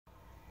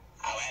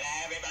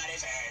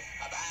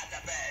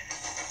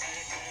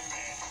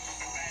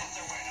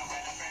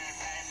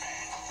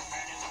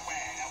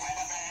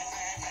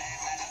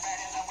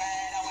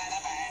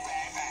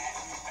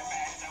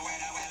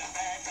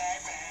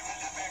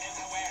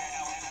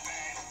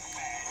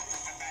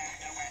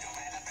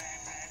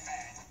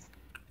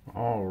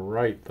All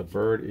right, the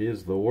bird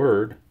is the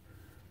word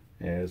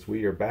as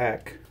we are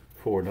back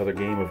for another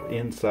game of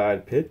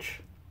Inside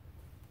Pitch.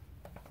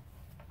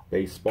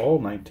 Baseball,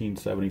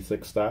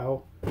 1976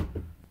 style.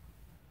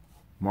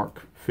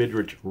 Mark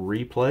Fidrych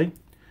replay.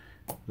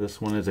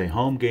 This one is a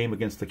home game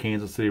against the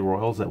Kansas City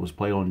Royals that was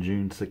played on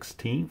June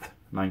 16th,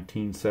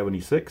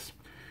 1976.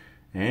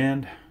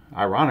 And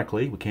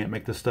ironically, we can't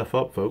make this stuff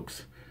up,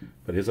 folks,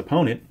 but his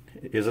opponent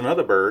is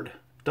another bird,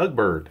 Doug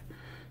Bird.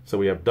 So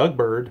we have Doug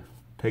Bird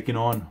taking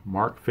on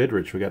Mark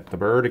Fidrych. We got the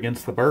bird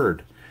against the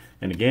bird.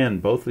 And again,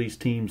 both of these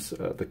teams,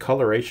 the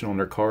coloration on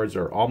their cards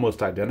are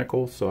almost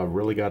identical, so I've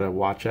really got to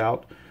watch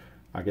out.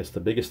 I guess the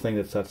biggest thing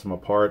that sets them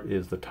apart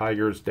is the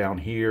Tigers down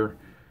here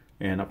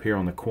and up here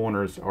on the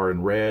corners are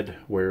in red,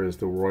 whereas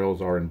the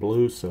Royals are in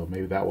blue, so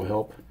maybe that will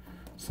help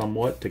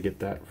somewhat to get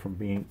that from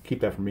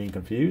keep that from being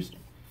confused.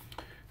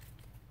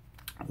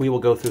 We will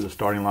go through the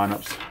starting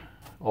lineups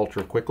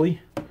ultra quickly.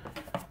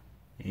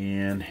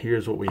 And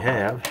here's what we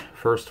have.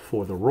 First,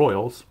 for the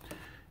Royals,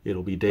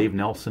 it'll be Dave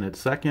Nelson at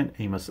second,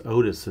 Amos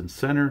Otis in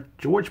center.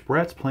 George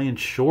Brett's playing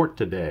short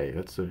today.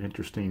 That's an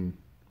interesting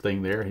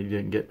thing there. He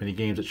didn't get many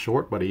games at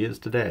short, but he is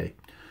today.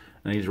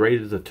 And he's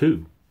rated as a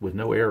 2 with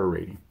no error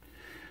rating.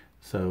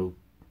 So,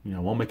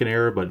 won't make an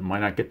error, but might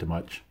not get to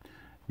much.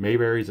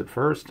 Mayberry's at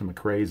first,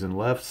 McRae's in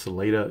left,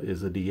 Saleta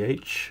is a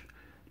DH,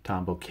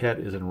 Tom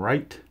Boquette is in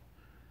right,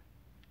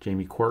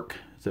 Jamie Quirk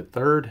is at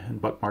third, and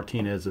Buck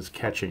Martinez is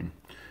catching.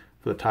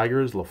 For the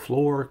Tigers,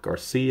 LaFleur,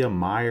 Garcia,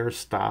 Meyer,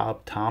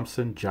 Staub,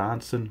 Thompson,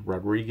 Johnson,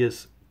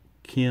 Rodriguez,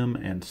 Kim,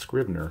 and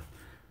Scribner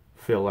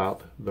fill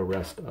out the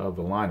rest of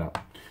the lineup.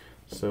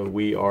 So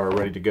we are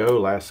ready to go.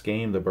 Last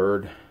game, the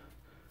Bird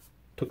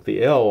took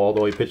the L,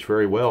 although he pitched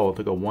very well. It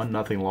took a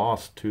 1-0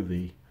 loss to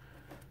the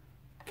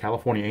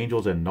California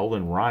Angels and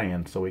Nolan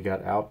Ryan. So we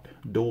got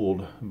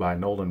out-dueled by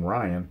Nolan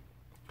Ryan.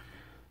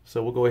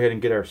 So we'll go ahead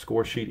and get our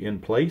score sheet in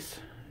place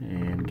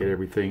and get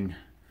everything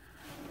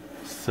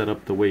set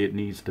up the way it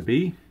needs to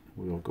be.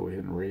 We'll go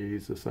ahead and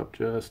raise this up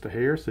just a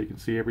hair so you can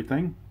see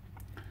everything.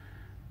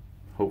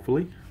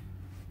 Hopefully.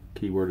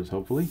 Keyword is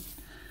hopefully.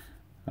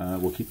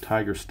 We'll keep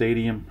Tiger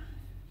Stadium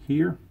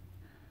here.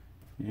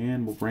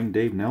 And we'll bring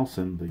Dave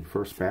Nelson, the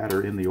first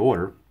batter in the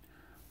order.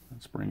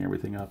 Let's bring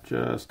everything up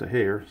just a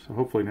hair. So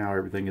hopefully now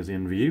everything is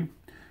in view.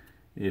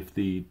 If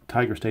the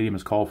Tiger Stadium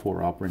is called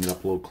for, I'll bring it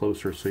up a little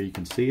closer so you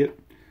can see it.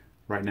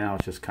 Right now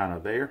it's just kind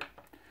of there.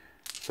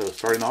 So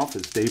starting off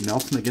is Dave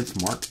Nelson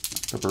against Mark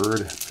the Bird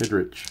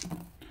Fidrych.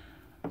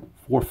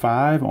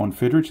 4-5 on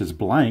Fidrych is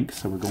blank,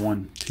 so we're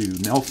going to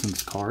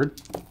Nelson's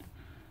card.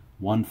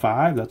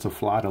 1-5, that's a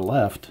fly to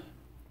left.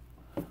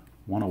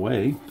 One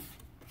away.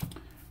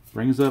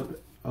 Brings up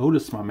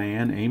Otis, my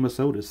man, Amos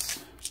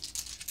Otis.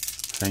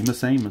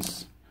 Famous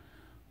Amos.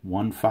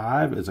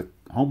 1-5 is a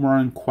home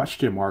run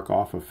question mark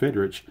off of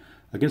Fidrych.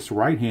 Against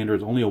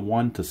right-handers, only a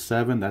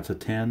 1-7. That's a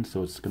 10,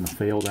 so it's going to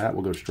fail that.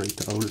 We'll go straight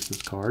to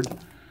Otis's card.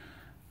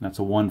 That's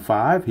a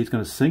 1-5. He's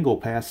going to single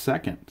past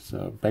second.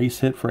 So base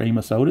hit for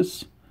Amos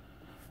Otis.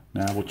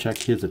 Now we'll check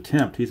his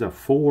attempt. He's a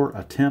 4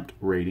 attempt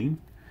rating.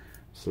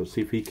 So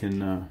see if he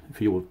can, if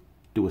he will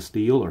do a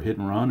steal or hit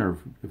and run, or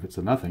if it's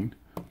a nothing.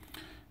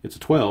 It's a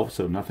 12,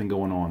 so nothing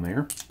going on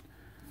there.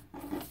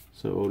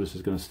 So Otis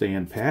is going to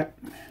stand pat,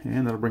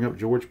 and that'll bring up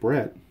George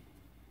Brett.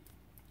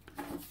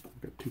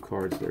 We've got two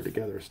cards there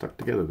together, stuck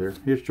together there.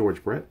 Here's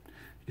George Brett.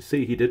 You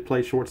see, he did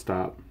play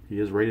shortstop. He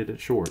is rated at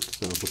short,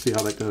 so we'll see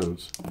how that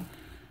goes.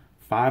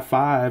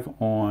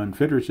 5-5 on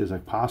Fidrych is a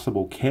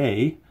possible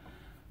K.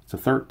 It's a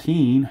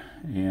 13,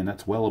 and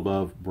that's well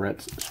above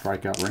Brett's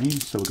strikeout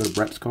range. So we'll go to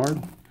Brett's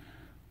card.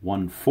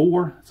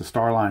 1-4. It's a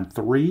star line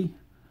 3.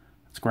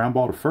 It's ground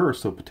ball to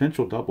first, so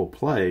potential double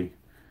play.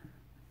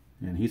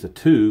 And he's a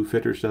 2.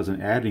 Fidrych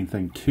doesn't add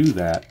anything to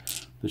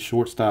that. The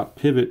shortstop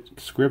pivot,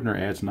 Scribner,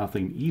 adds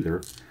nothing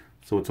either.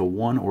 So it's a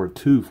 1 or a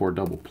 2 for a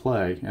double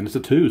play. And it's a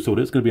 2, so it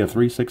is going to be a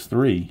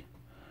 3-6-3.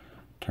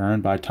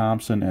 Turned by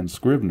Thompson and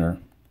Scribner.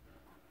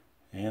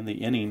 And the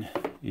inning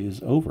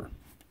is over.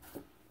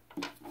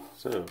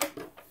 So,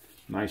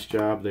 nice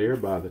job there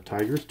by the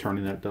Tigers,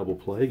 turning that double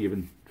play,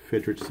 giving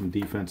Fidrych some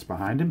defense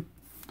behind him.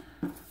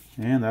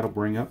 And that'll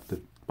bring up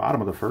the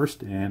bottom of the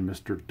first, and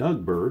Mr.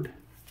 Doug Bird.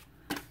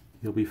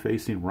 He'll be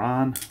facing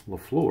Ron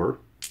LaFleur.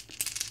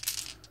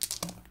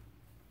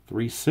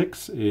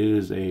 3-6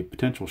 is a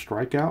potential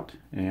strikeout,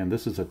 and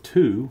this is a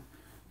 2,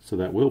 so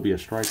that will be a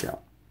strikeout.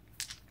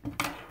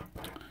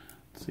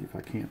 Let's see if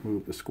I can't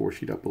move the score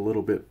sheet up a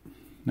little bit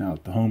now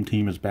that the home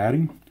team is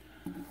batting.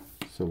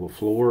 So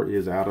LaFleur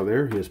is out of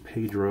there. Here's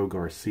Pedro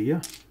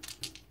Garcia.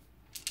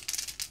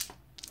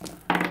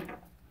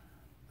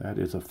 That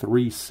is a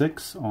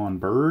 3-6 on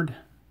Bird.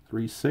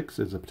 3-6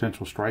 is a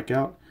potential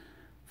strikeout.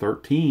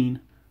 13,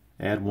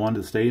 add 1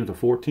 to the stadium to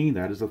 14.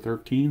 That is a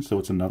 13, so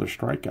it's another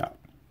strikeout.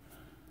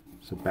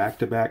 So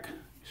back-to-back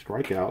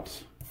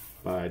strikeouts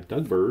by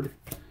Doug Bird.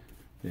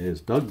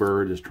 Doug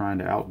Bird is trying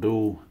to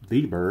outduel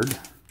the Bird.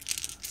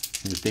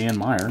 Here's Dan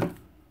Meyer.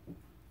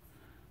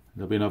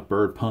 There'll be enough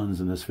bird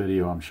puns in this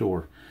video, I'm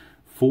sure.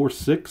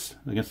 4-6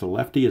 against the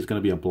lefty is going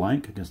to be a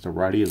blank. Against the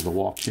righty is a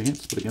walk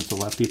chance, but against the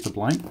lefty it's a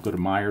blank. Go to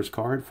Myers'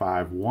 card.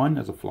 5-1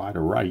 as a fly to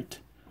right.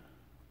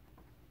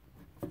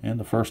 And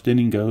the first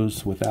inning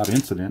goes without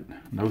incident,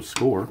 no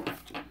score.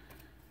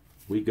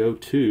 We go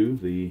to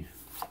the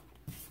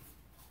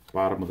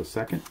bottom of the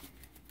second.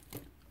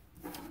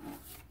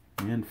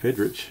 And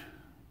Fidrych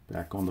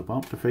back on the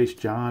bump to face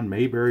John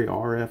Mayberry,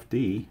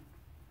 RFD.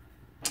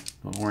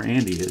 Don't know where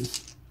Andy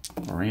is,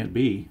 or Aunt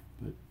B,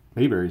 but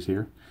Mayberry's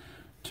here.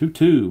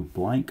 2-2,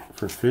 blank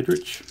for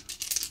Fidrych.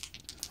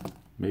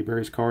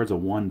 Mayberry's card's a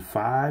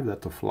 1-5,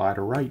 that's a fly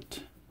to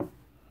right.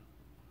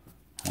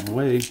 On the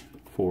way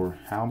for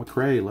Hal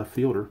McRae, left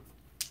fielder.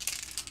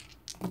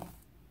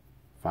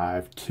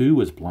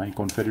 5-2 is blank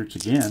on Fidrych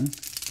again,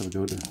 so we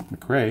go to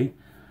McRae.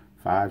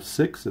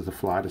 5-6 is a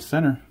fly to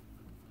center.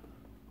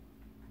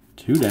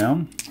 2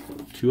 down,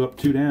 2 up,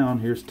 2 down.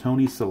 Here's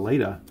Tony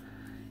Saleta.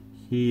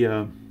 He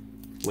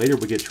later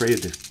would get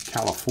traded to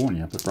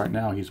California, but right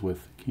now he's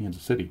with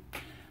Kansas City.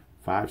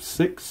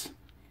 5-6.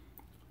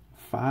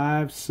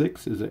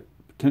 5-6 is a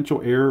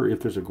potential error if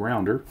there's a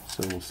grounder,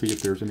 so we'll see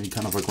if there's any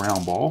kind of a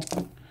ground ball.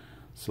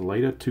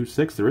 Saleta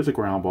 2-6. There is a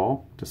ground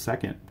ball to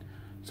second,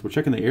 so we're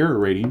checking the error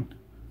rating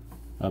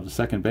of the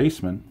second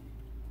baseman,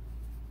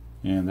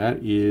 and that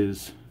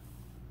is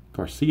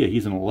Garcia.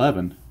 He's an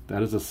 11.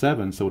 That is a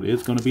 7, so it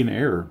is going to be an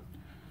error.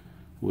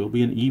 It will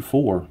be an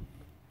E4.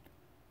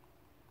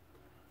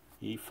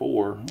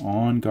 E4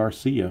 on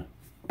Garcia.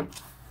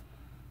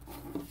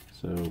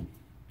 So,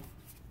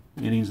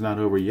 inning's not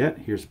over yet.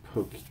 Here's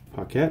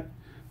Paquette.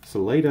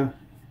 Saleta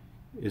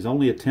is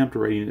only attempt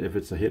rating if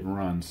it's a hit and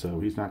run, so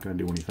he's not going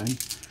to do anything.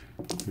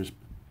 Here's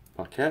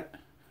Paquette.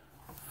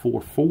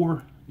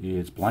 4-4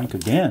 is blank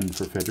again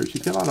for Fidrych.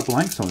 He's got a lot of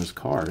blanks on his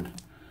card.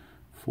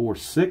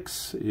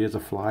 4-6 is a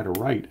fly to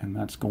right, and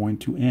that's going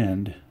to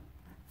end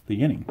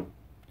the inning.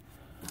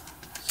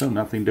 So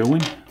nothing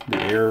doing. The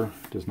error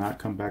does not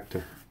come back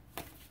to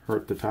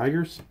hurt the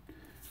Tigers.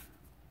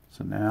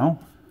 So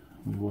now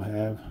we will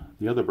have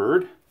the other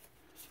bird,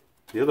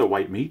 the other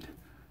white meat.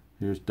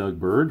 Here's Doug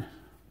Bird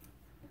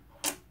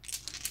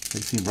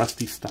facing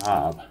Rusty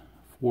Staub.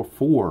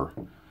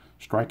 4-4.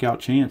 Strikeout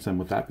chance, and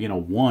with that being a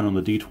 1 on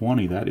the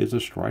D20, that is a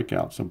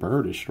strikeout. So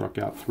Bird has struck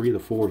out 3 of the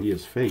 4 he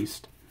has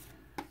faced.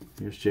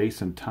 Here's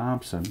Jason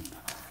Thompson.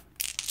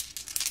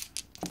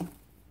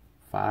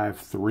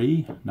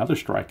 5-3, another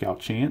strikeout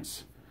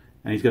chance.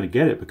 And he's going to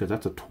get it because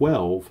that's a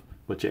 12,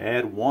 but you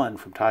add 1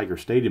 from Tiger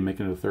Stadium,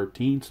 making it a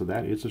 13, so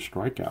that is a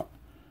strikeout.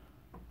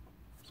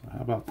 So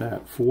how about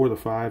that? 4 of the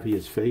 5 he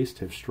has faced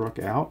have struck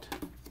out.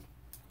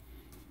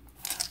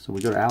 So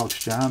we go to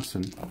Alex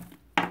Johnson.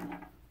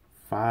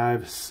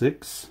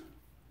 5-6.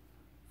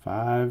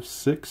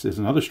 5-6 is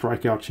another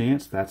strikeout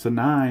chance. That's a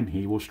 9.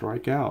 He will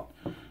strike out.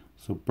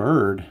 So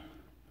Bird,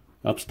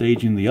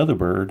 upstaging the other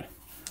Bird,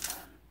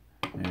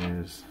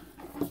 is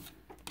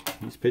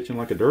he's pitching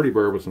like a dirty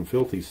bird with some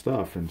filthy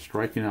stuff and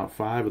striking out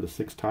 5 of the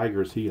 6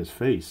 Tigers he has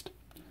faced.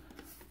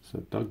 So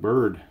Doug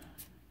Bird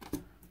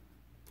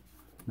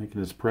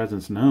making his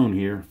presence known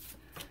here.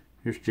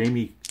 Here's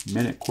Jamie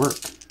Minute Quirk.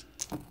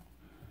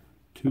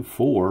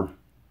 2-4.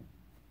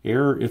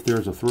 Error if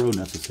there's a throw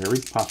necessary.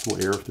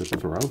 Possible error if there's a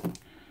throw.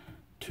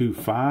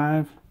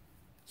 2-5.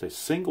 It's a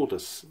single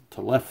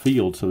to left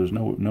field, so there's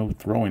no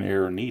throwing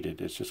error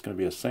needed. It's just going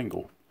to be a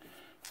single.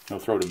 No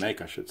throw to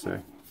make, I should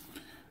say.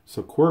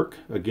 So Quirk,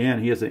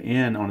 again, he has an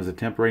N on his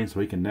attempt rating, so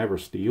he can never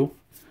steal.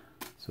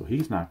 So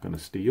he's not going to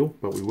steal,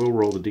 but we will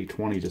roll the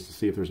D20 just to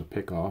see if there's a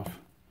pickoff.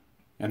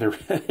 And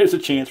there's a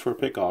chance for a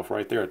pickoff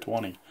right there at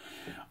 20.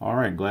 All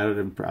right, glad I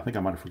didn't. I think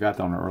I might have forgot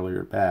that on an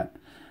earlier at bat.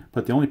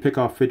 But the only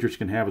pickoff Fidrych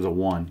can have is a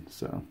 1,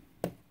 so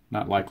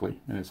not likely,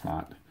 and it's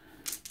not.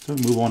 So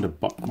we move on to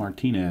Buck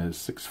Martinez,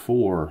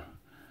 6'4".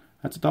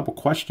 That's a double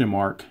question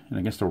mark, and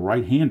against a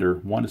right-hander,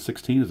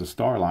 1-16 is a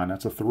star line.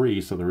 That's a 3,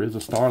 so there is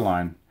a star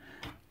line.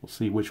 We'll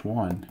see which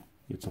one.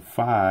 It's a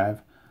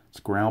 5. It's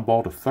ground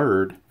ball to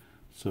third.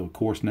 So, of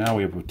course, now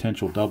we have a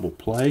potential double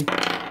play.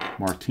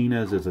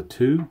 Martinez is a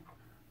 2.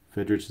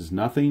 Fidrych is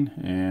nothing,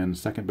 and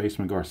second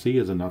baseman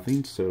Garcia is a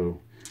nothing.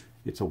 So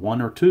it's a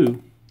 1 or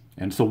 2,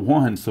 and it's a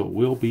 1, so it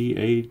will be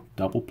a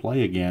double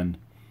play again.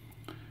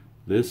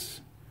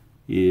 This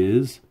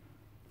is,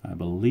 I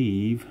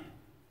believe,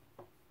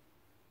 I'm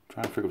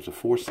trying to figure it was a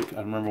 4-6. I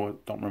don't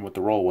remember what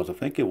the roll was. I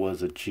think it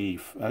was a G.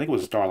 I think it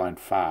was a star line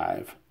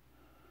 5,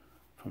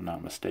 if I'm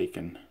not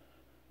mistaken.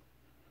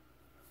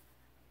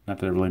 Not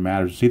that it really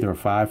matters. It's either a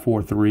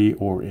 5-4-3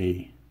 or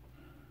a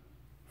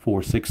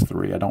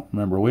 4-6-3. I don't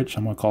remember which.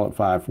 I'm going to call it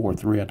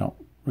 5-4-3. I don't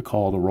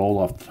recall the roll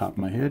off the top of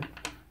my head.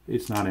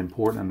 It's not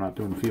important. I'm not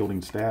doing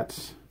fielding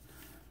stats.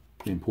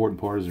 The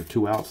important part is there are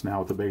 2 outs now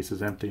with the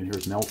bases empty, and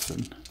here's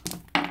Nelson.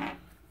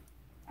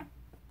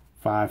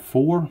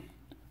 5-4.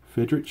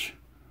 Fidrych.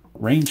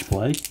 Range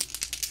play.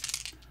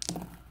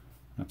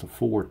 That's a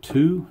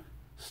 4-2.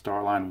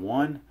 Star line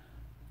 1.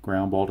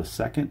 Ground ball to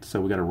second.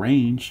 So we got a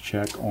range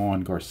check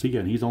on Garcia,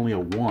 and he's only a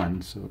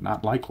 1, so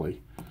not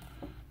likely.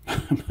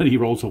 But he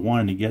rolls a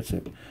 1 and he gets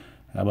it.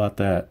 How about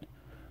that?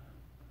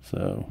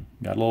 So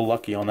got a little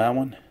lucky on that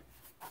one.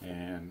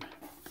 And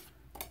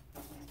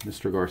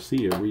Mr.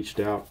 Garcia reached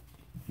out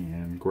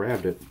and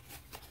grabbed it.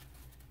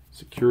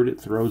 Secured it,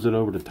 throws it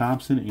over to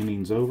Thompson.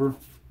 Innings over.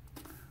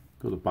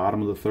 Go to the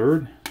bottom of the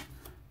third.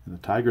 And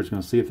the Tigers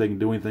going to see if they can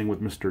do anything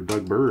with Mr.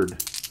 Doug Bird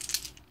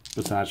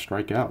besides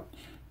strike out.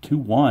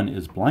 2-1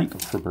 is blank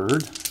for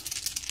Bird.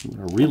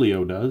 What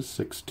Aurelio does.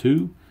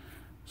 6-2.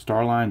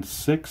 Starline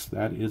 6.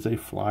 That is a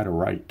fly to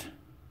right.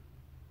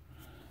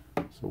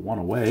 So one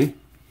away.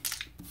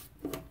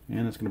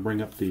 And it's going to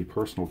bring up the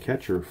personal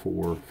catcher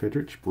for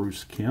Fidrych,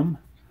 Bruce Kim.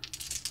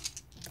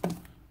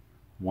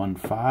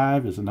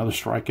 1-5 is another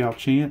strikeout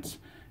chance.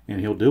 And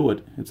he'll do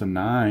it. It's a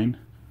 9.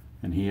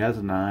 And he has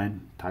a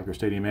 9. Tiger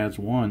Stadium adds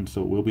 1,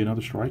 so it will be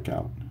another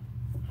strikeout.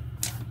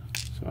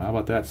 So how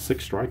about that?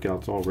 6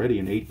 strikeouts already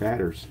and 8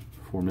 batters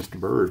for Mr.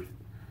 Bird.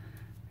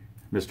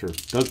 Mr.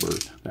 Doug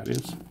Bird, that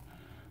is.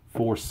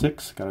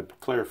 4-6. Got to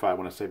clarify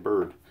when I say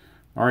Bird.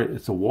 All right,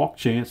 it's a walk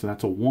chance, and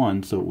that's a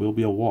 1, so it will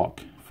be a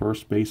walk.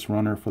 First base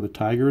runner for the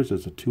Tigers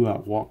is a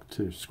 2-out walk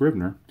to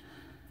Scrivener.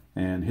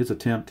 And his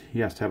attempt,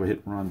 he has to have a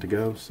hit and run to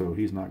go, so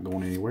he's not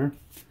going anywhere.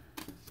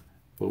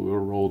 But we'll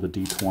roll the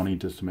D20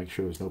 just to make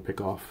sure there's no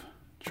pickoff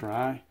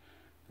try.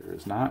 There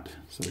is not.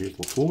 So here's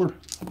LaFleur.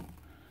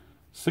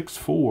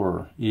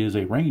 6-4 is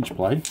a range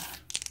play.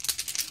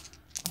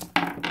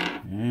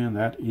 And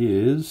that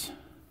is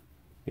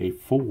a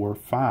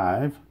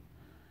 4-5.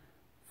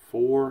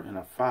 4 and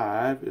a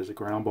 5 is a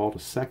ground ball to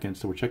second.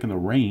 So we're checking the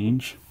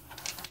range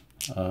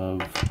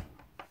of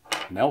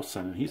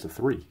Nelson, and he's a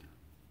 3.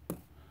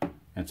 And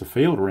it's a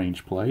failed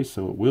range play,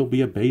 so it will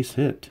be a base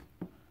hit.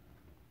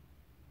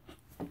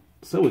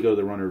 So we go to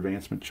the runner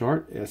advancement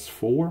chart,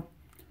 S4.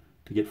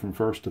 To get from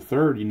first to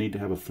third, you need to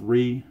have a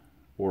 3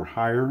 or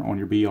higher on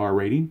your BR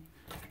rating.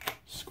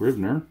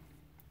 Scrivener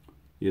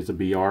is a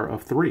BR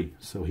of 3,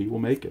 so he will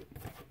make it.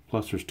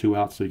 Plus there's 2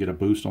 outs, so you get a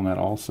boost on that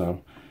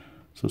also.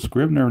 So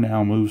Scrivener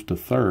now moves to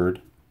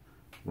third.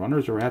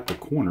 Runners are at the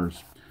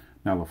corners.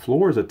 Now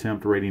LaFleur's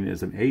attempt rating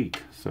is an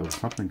 8, so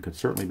something could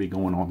certainly be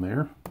going on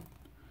there.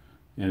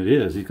 And it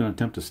is. He's going to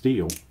attempt to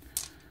steal.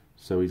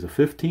 So he's a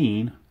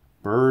 15.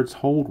 Bird's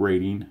hold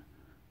rating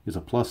is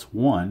a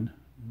 +1,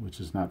 which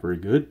is not very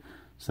good.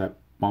 So that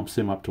bumps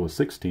him up to a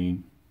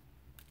 16.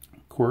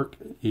 Quirk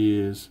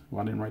is,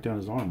 well, I didn't write down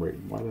his arm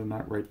rating. Why did I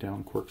not write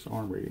down Quirk's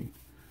arm rating?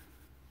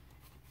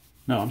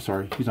 No, I'm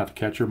sorry. He's not the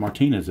catcher.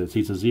 Martinez is.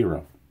 He's a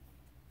 0.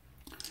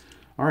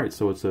 All right,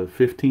 so it's a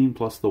 15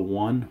 plus the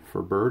 1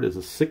 for Bird is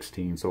a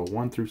 16. So a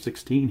 1 through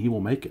 16, he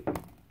will make it. And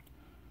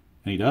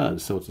he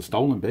does. So it's a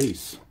stolen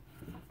base.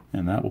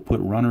 And that will put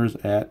runners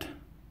at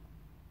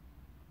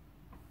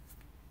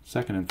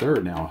second and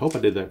third. Now, I hope I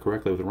did that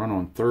correctly with the runner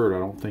on third. I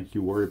don't think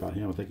you worry about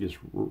him. I think you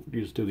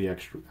just do the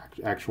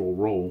actual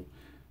roll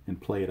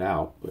and play it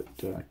out. But,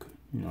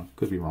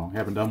 could be wrong. I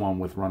haven't done one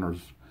with runners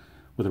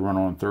with a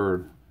runner on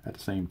third at the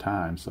same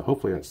time. So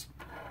hopefully that's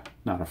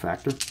not a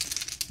factor.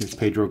 Here's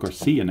Pedro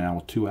Garcia now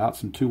with 2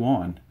 outs and 2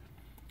 on.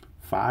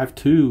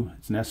 5-2.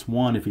 It's an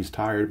S1 if he's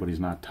tired, but he's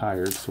not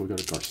tired. So we go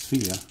to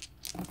Garcia.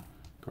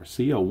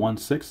 Garcia,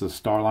 1-6 is a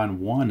Starline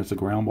 1. It's a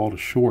ground ball to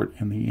short,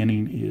 and the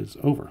inning is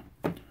over.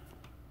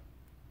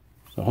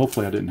 So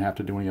hopefully I didn't have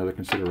to do any other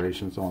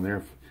considerations on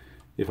there.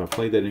 If I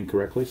played that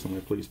incorrectly,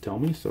 somebody please tell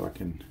me so I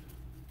can,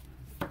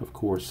 of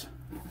course,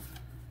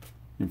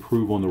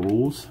 improve on the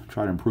rules.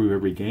 Try to improve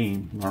every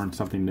game, learn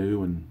something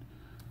new,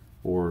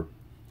 or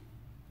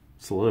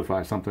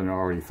solidify something I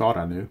already thought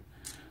I knew.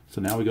 So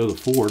now we go to the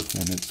fourth,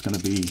 and it's going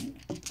to be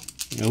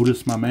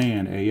Otis, my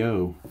man,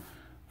 AO.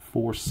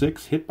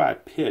 4-6, hit by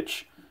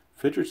pitch.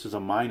 Fidrych is a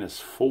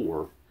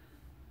 -4.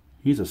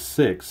 He's a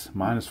 6.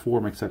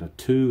 -4 makes that a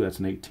 2. That's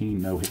an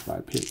 18. No hit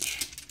by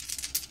pitch.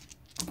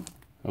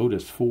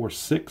 Otis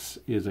 4-6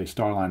 is a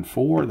Starline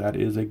 4. That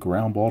is a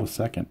ground ball to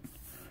second.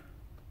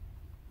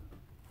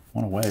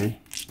 1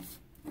 away.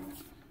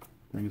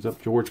 Brings up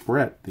George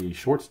Brett, the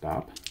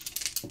shortstop.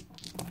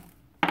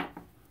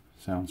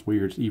 Sounds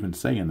weird even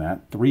saying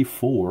that.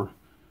 3-4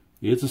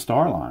 is a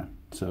Starline.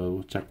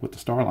 So check what the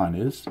Starline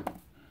is.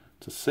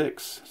 It's a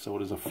 6. So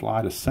it is a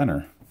fly to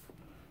center.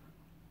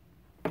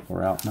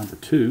 For out number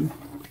 2.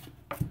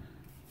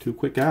 2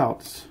 quick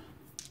outs.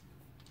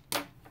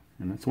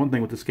 And that's one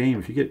thing with this game.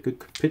 If you get good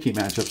pitching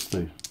matchups,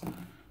 the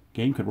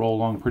game could roll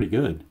along pretty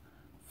good.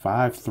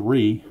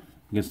 5-3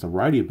 against the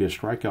righty would be a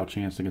strikeout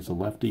chance. Against the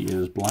lefty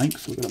is blank.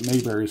 So we've got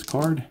Mayberry's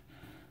card.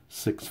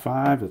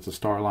 6-5. That's a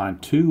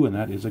Starline 2, and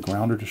that is a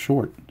grounder to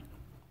short.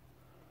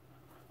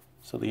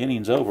 So the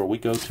inning's over. We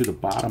go to the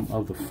bottom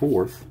of the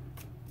 4th.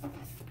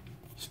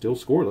 Still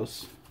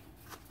scoreless.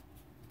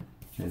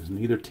 Is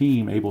neither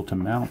team able to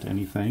mount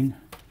anything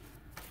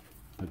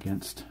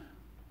against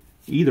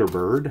either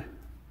Bird.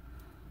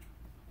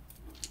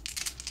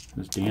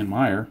 There's Dan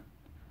Meyer.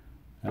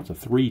 That's a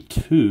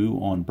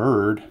 3-2 on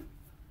Bird.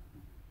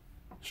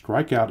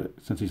 Strikeout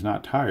since he's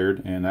not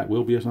tired, and that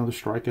will be another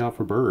strikeout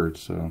for Bird.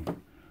 So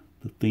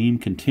the theme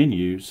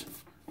continues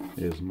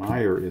as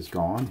Meyer is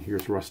gone.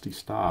 Here's Rusty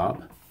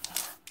Staub.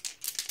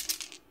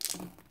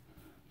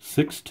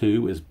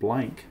 6-2 is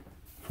blank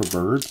for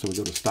Bird, so we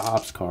go to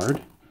Stobbs'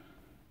 card.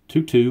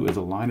 2-2 is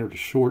a liner to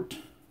short.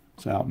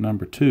 It's out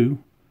number 2.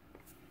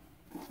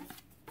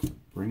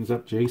 Brings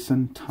up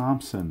Jason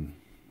Thompson.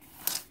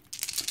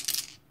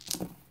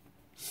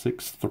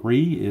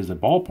 6-3 is a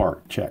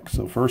ballpark check.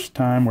 So first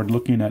time we're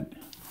looking at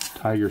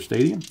Tiger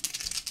Stadium.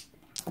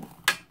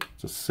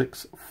 It's a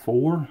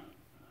 6-4.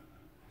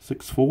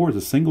 6-4 is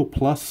a single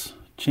plus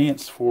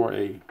chance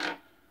to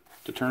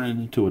turn it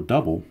into a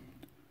double.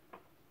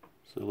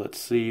 So let's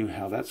see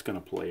how that's going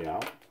to play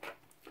out.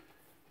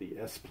 The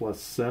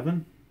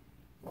S+7.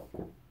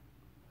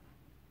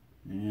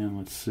 And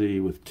let's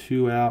see, with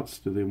 2 outs,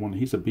 do they want?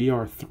 He's a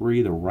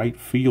BR3, the right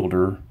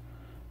fielder.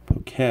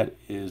 Poquette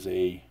is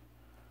a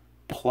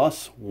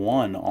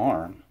 +1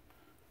 arm,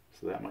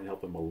 so that might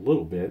help him a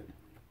little bit.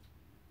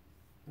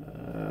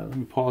 Let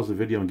me pause the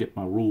video and get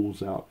my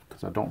rules out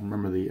because I don't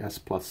remember the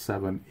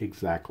S+7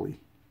 exactly.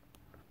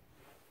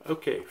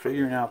 Okay,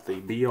 figuring out the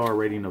BR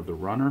rating of the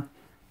runner.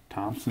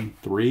 Thompson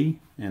 3,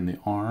 and the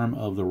arm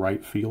of the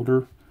right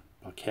fielder.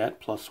 Poquette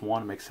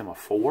 +1 makes him a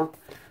 4.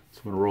 So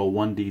I'm going to roll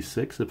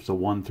 1d6. If it's a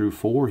 1 through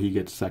 4, he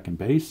gets second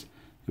base.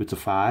 If it's a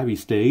 5, he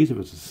stays. If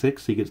it's a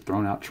 6, he gets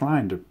thrown out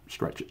trying to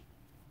stretch it.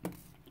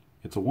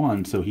 It's a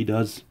 1, so he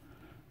does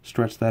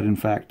stretch that, in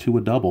fact, to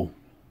a double.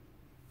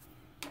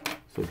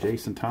 So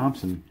Jason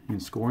Thompson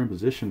in scoring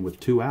position with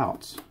 2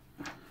 outs.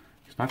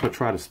 He's not going to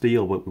try to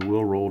steal, but we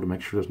will roll to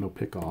make sure there's no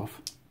pickoff,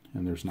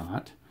 and there's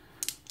not.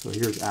 So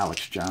here's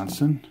Alex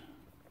Johnson.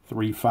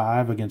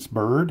 3-5 against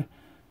Bird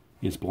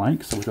is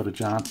blank, so we go to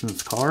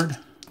Johnson's card.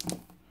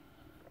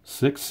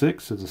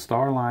 6-6 is a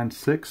star line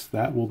 6.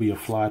 That will be a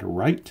fly to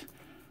right,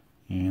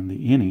 and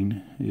the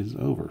inning is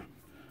over.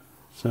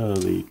 So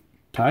the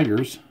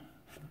Tigers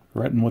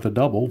threatened with a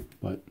double,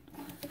 but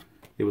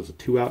it was a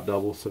 2-out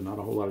double, so not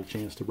a whole lot of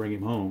chance to bring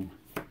him home.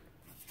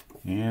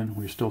 And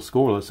we're still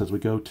scoreless as we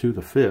go to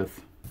the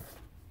 5th.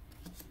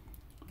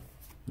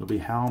 It'll be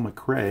Hal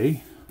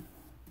McRae.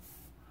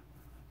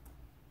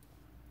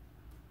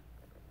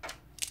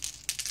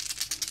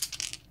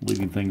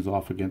 Leading things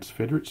off against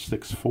Fidrych,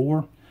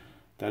 6-4.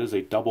 That is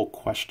a double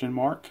question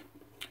mark.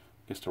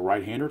 Against a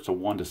right-hander, it's a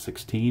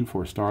 1-16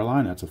 for a star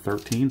line. That's a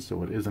 13,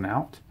 so it is an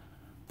out.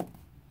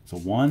 It's a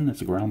 1,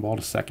 it's a ground ball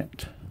to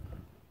second.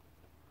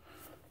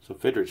 So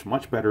Fidrych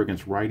much better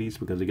against righties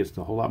because he gets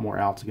a whole lot more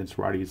outs against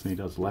righties than he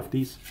does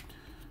lefties.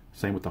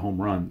 Same with the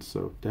home runs,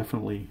 so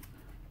definitely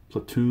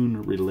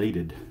platoon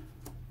related.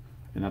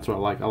 And that's what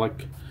I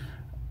like.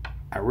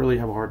 I really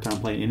have a hard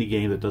time playing any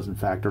game that doesn't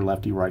factor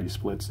lefty-righty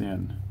splits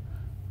in,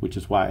 which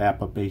is why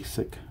APA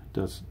Basic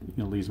does,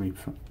 leaves me.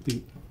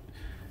 The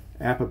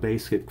APA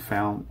Basic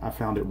I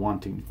found it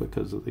wanting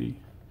because of the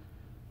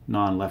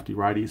non-lefty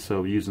righties.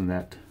 So using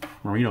that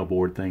Merino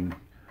board thing,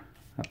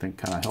 I think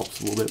kind of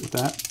helps a little bit with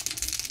that.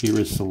 Here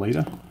is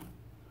Saleta,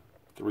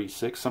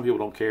 3-6. Some people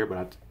don't care,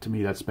 but to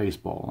me that's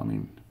baseball. I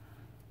mean,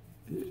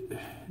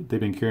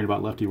 they've been caring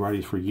about lefty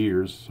righties for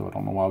years, so I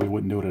don't know why we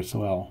wouldn't do it as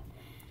well.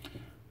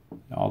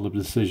 All the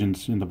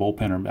decisions in the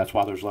bullpen that's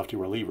why there's lefty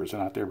relievers. They're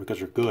not there because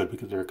they're good,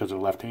 because they're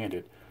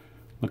left-handed.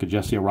 Look at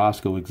Jesse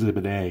Orozco,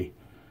 Exhibit A.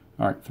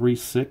 All right,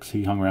 3-6.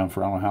 He hung around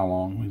for I don't know how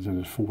long. He's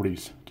in his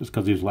 40s just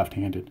because he was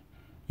left-handed,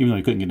 even though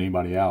he couldn't get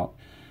anybody out.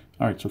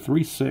 All right, so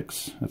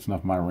 3-6. That's enough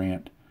of my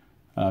rant.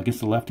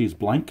 Against the lefties,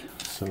 blank.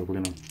 So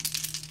we're going to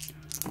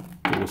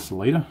go with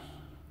Saleta.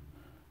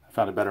 I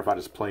found it better if I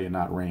just play and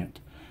not rant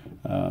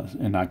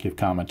and not give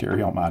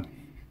commentary on my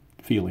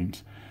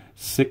feelings.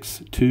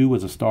 6-2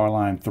 is a star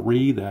line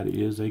 3. That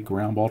is a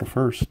ground ball to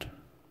first.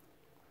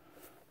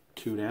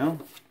 2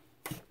 down.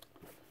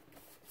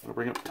 I'll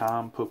bring up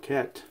Tom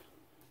Poquette.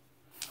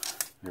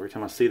 Every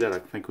time I see that, I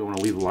think we want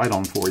to leave the light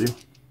on for you.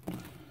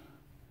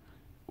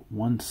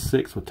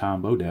 1-6 with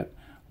Tom Bodette.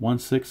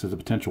 1-6 is a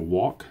potential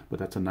walk, but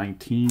that's a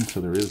 19,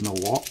 so there is no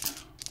walk.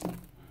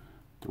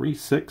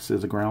 3-6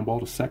 is a ground ball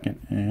to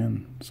second,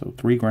 and so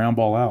 3 ground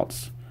ball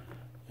outs.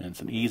 And it's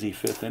an easy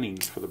 5th inning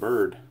for the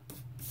Bird.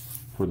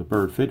 For the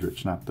Bird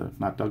Fidrych,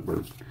 not Doug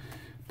Bird.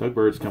 Doug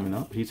Bird's coming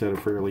up. He's had a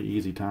fairly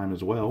easy time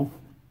as well.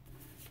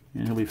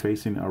 And he'll be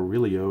facing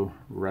Aurelio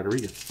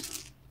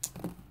Rodriguez.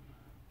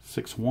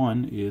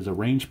 6-1 is a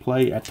range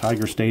play at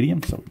Tiger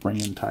Stadium, so bring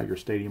in Tiger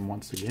Stadium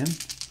once again.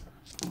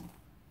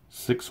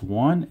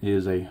 6-1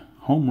 is a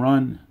home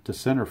run to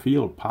center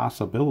field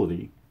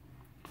possibility.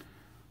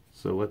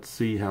 So let's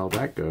see how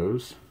that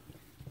goes.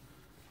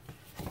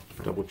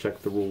 Double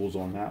check the rules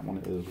on that one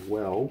as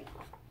well.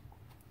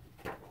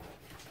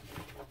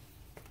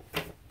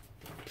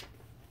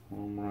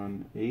 Home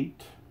run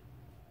 8.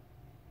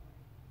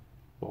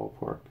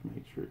 Ballpark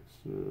matrix.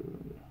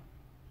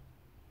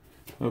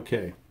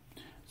 Okay,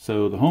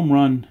 so the home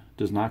run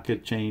does not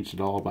get changed at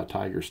all by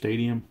Tiger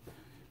Stadium.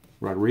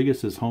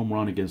 Rodriguez's home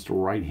run against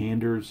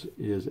right-handers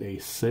is a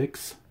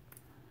 6.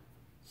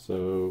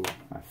 So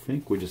I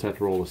think we just have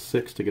to roll a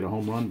 6 to get a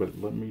home run,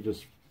 but let me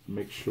just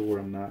make sure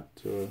I'm not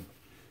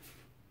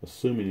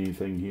assuming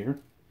anything here.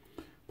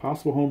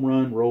 Possible home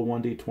run, roll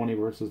 1d20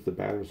 versus the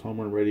batter's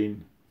home run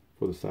rating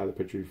for the side of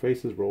the pitcher he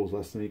faces. Rolls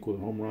less than or equal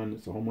to home run.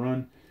 It's a home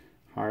run.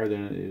 Higher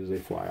than it is a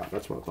fly out.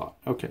 That's what I thought.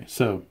 Okay,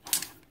 so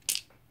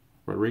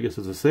Rodriguez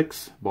is a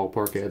 6.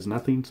 Ballpark adds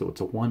nothing, so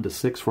it's a 1 to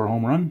 6 for a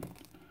home run.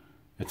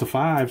 It's a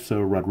 5,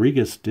 so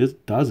Rodriguez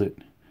does it.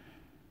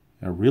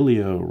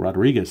 Aurelio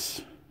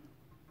Rodriguez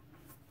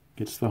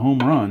gets the home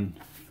run,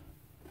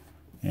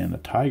 and the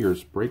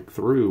Tigers break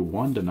through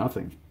 1 to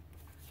nothing.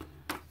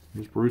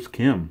 Here's Bruce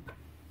Kim.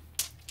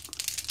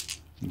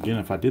 Again,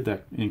 if I did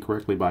that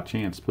incorrectly by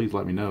chance, please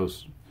let me know.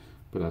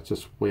 But that's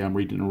just the way I'm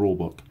reading the rule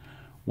book.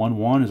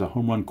 1-1 is a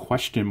home run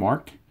question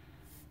mark.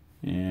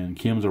 And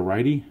Kim's a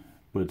righty,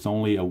 but it's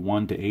only a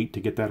 1 to 8 to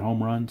get that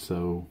home run.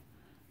 So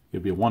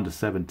it'd be a 1 to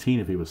 17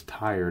 if he was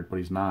tired, but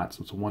he's not.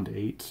 So it's a 1 to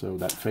 8, so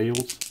that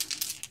fails.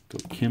 Go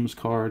Kim's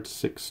card.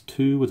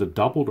 6-2 is a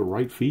double to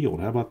right field.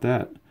 How about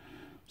that?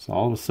 So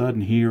all of a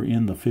sudden here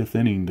in the 5th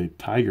inning, the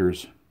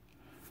Tigers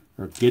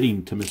are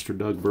getting to Mr.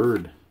 Doug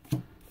Bird.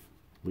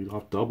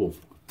 Leadoff double.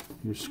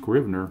 Here's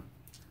Scrivener.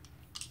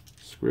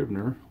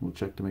 Scrivener, we'll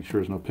check to make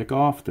sure there's no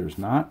pickoff. There's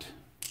not.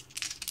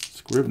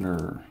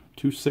 Scrivener,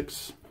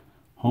 2-6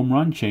 home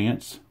run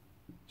chance.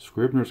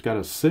 Scrivener's got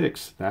a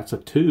 6. That's a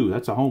 2.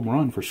 That's a home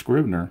run for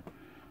Scrivener.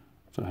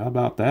 So how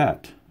about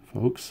that,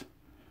 folks?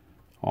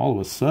 All of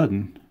a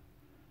sudden,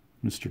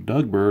 Mr.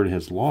 Doug Bird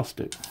has lost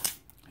it.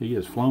 He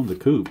has flown the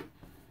coop.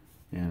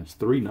 And it's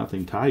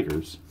 3-0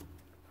 Tigers.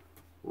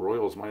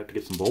 Royals might have to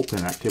get some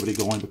bullpen activity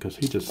going because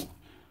he just,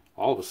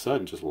 all of a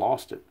sudden, just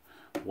lost it.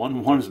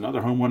 1-1 is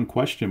another home run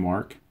question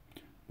mark,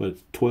 but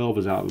 12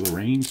 is out of the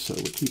range, so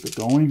we'll keep it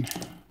going.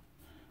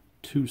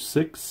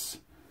 2-6.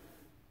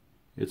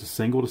 It's a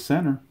single to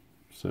center.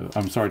 So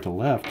I'm sorry, to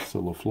left.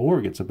 So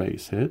LaFleur gets a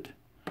base hit.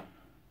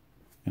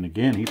 And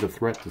again, he's a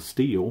threat to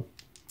steal.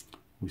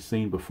 We've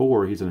seen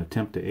before he's an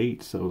attempt to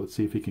 8. So let's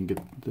see if he can get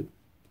the.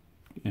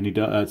 And he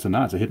does. It's a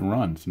 9. It's a hit and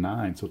run. It's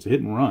 9. So it's a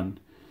hit and run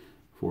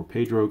for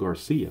Pedro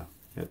Garcia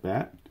at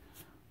bat.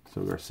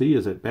 So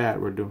Garcia's at bat.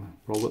 We're doing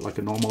roll it like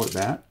a normal at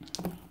bat.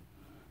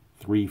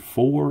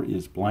 3-4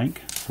 is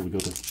blank. So we go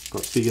to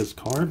Garcia's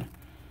card.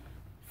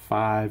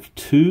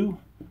 5-2.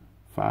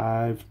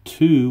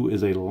 5-2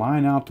 is a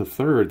line out to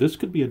third. This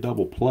could be a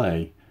double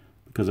play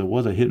because it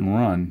was a hit and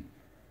run.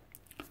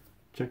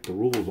 Check the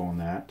rules on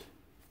that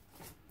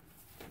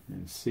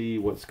and see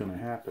what's going to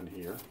happen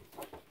here.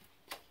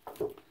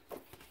 Let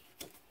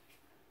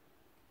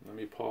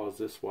me pause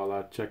this while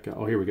I check out.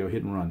 Oh, here we go.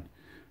 Hit and run.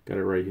 Got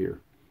it right here.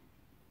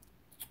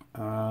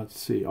 Let's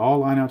see.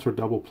 All lineouts are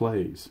double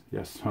plays.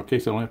 Yes. Okay,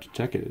 so I don't have to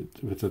check it.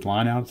 If it's a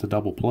lineout, it's a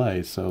double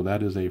play. So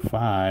that is a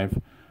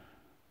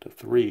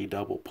 5-3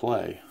 double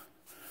play.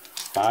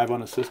 5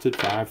 unassisted,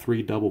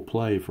 5-3 double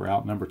play for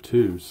out number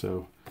 2.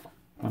 So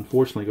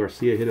unfortunately,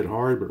 Garcia hit it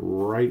hard, but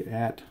right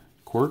at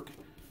Quirk.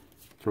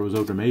 Throws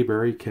over to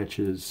Mayberry,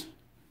 catches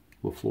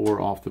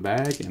LaFleur off the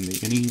bag, and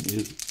the inning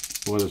is,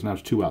 well, there's now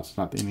 2 outs. It's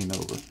not the inning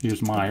over.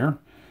 Here's Meyer.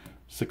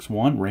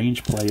 6-1,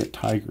 range play at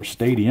Tiger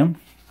Stadium.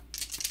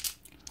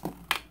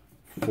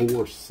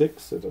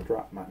 4-6 as I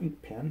drop my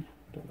ink pen.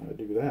 Don't want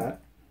to do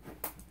that.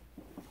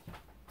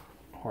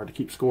 Hard to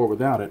keep score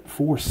without it.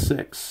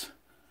 4-6.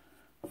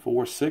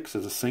 4-6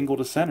 is a single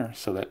to center,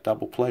 so that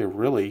double play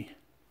really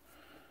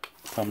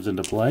comes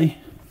into play.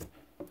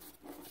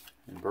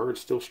 And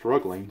Bird's still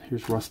struggling.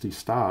 Here's Rusty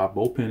Staub.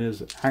 Bullpen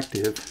is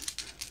active.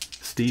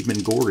 Steve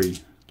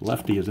Mingori,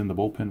 lefty, is in the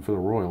bullpen for the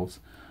Royals.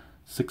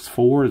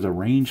 6-4 is a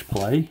range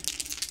play.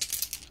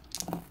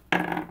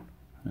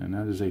 And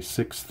that is a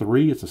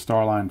 6-3. It's a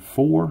Starline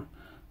 4.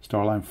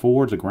 Starline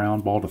 4 is a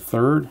ground ball to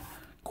third.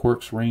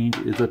 Quirk's range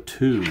is a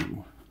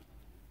 2.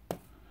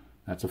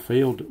 That's a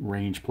failed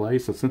range play.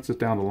 So since it's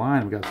down the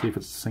line, we've got to see if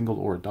it's a single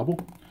or a double.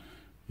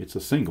 It's a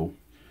single.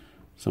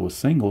 So a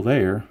single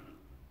there.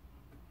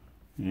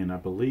 And I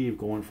believe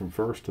going from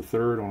first to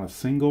third on a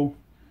single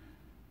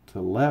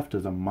to left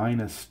is a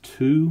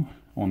 -2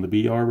 on the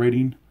BR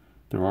rating.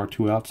 There are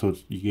 2 outs, so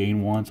you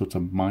gain 1, so it's a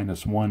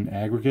 -1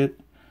 aggregate.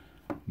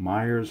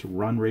 Meyer's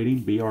run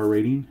rating, BR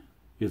rating,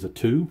 is a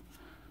 2.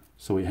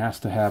 So he has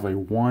to have a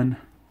 1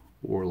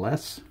 or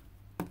less.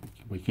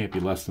 Well, he can't be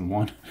less than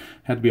 1.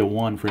 Had to be a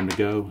 1 for him to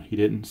go. He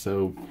didn't,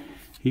 so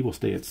he will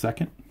stay at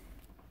second.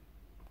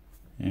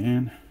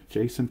 And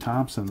Jason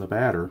Thompson, the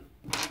batter.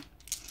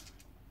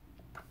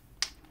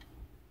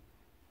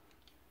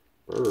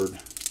 Bird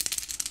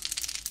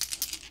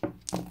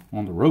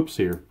on the ropes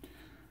here.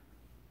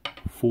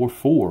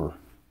 4-4.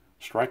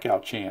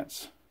 Strikeout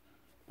chance.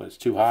 But it's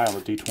too high on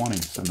the D20,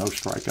 so no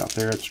strikeout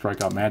there. The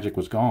strikeout magic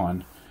was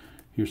gone.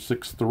 Here's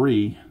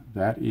 6-3.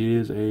 That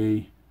is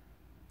a,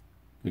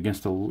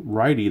 against a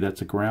righty,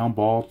 that's a ground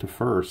ball to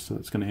first, so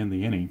it's going to end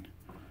the inning.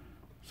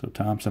 So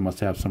Thompson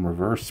must have some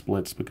reverse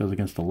splits because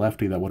against the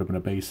lefty, that would have been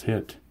a base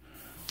hit.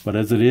 But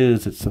as it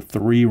is, it's a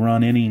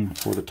 3-run inning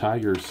for the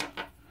Tigers.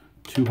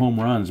 2 home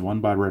runs, one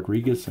by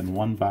Rodriguez and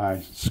one by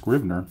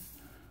Scrivener.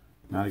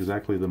 Not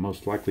exactly the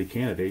most likely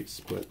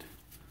candidates, but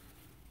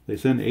they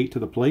send 8 to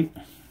the plate,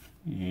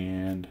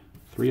 and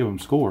 3 of them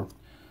score.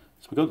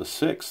 So we go to the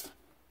 6th.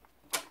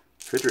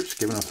 Fidrych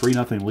given a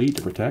 3-0 lead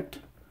to protect.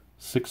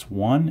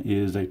 6-1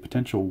 is a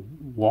potential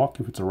walk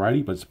if it's a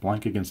righty, but it's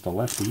blank against a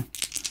lefty.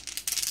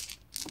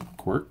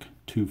 Quirk,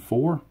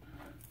 2-4.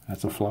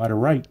 That's a fly to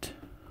right.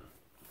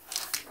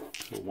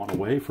 So 1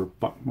 away for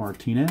Buck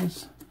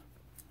Martinez.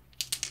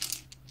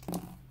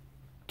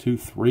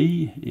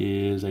 2-3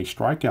 is a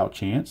strikeout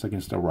chance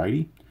against a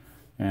righty.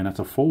 And that's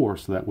a 4,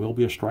 so that will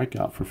be a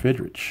strikeout for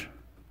Fidrych.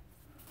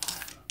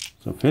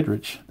 So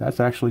Fidrych, that's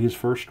actually his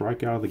first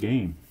strikeout of the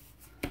game.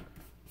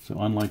 So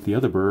unlike the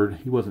other bird,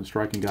 he wasn't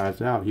striking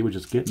guys out. He was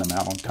just getting them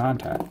out on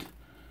contact.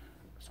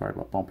 Sorry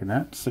about bumping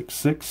that.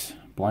 6-6,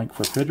 blank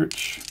for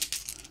Fidrych.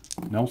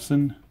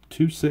 Nelson,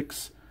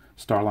 2-6,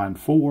 Starline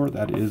 4.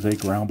 That is a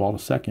ground ball to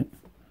second.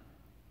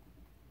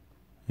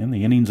 And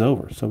the inning's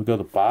over. So we go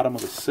to the bottom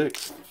of the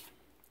 6th.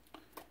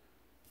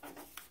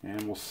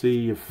 And we'll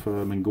see if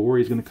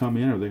Mangori is going to come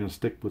in, or they're going to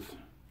stick with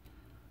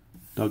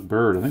Doug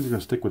Bird. I think they're going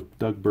to stick with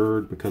Doug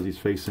Bird because he's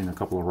facing a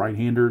couple of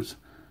right-handers.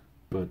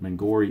 But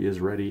Mangori is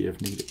ready if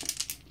needed.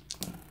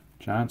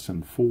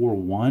 Johnson,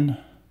 4-1.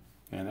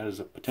 And that is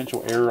a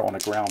potential error on a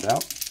ground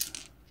out.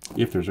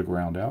 If there's a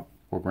ground out.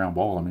 Or ground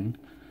ball, I mean.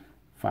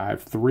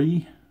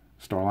 5-3.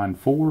 Starline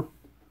 4.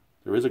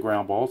 There is a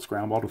ground ball. It's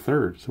ground ball to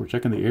third. So we're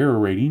checking the error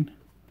rating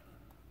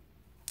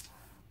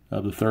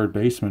of the third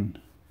baseman,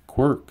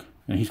 Quirk.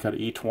 And he's got an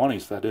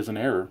E20, so that is an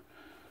error.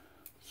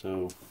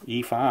 So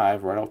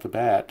E5 right off the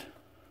bat.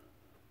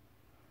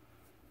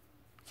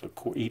 So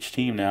each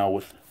team now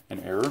with an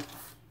error.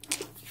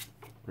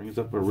 Brings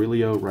up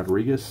Aurelio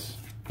Rodriguez.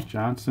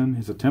 Johnson,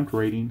 his attempt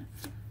rating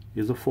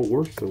is a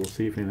 4, so we'll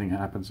see if anything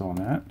happens on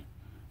that.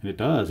 And it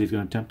does. He's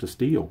going to attempt to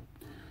steal.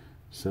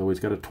 So he's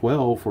got a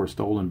 12 for a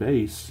stolen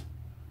base.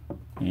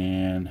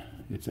 And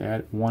it's you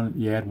add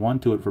 1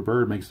 to it for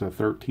Bird, makes it a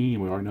 13.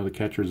 We already know the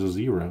catcher is a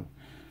 0.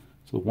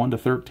 So 1 to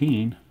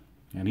 13,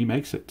 and he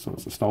makes it. So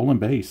it's a stolen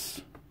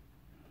base.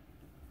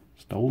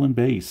 Stolen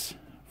base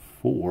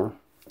for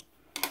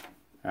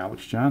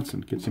Alex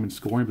Johnson. Gets him in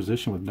scoring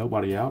position with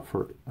nobody out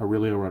for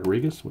Aurelio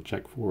Rodriguez. We'll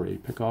check for a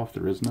pickoff.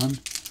 There is none.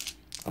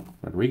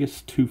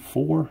 Rodriguez,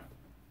 2-4.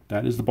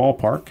 That is the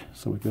ballpark.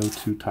 So we go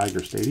to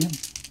Tiger Stadium.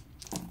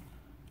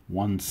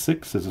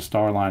 1-6 is a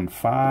Starline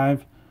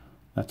 5.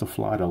 That's a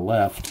fly to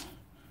left.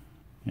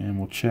 And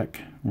we'll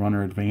check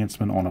runner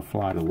advancement on a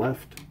fly to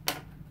left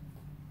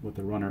with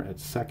the runner at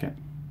second.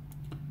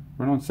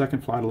 Run on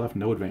second, fly to left,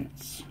 no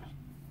advance.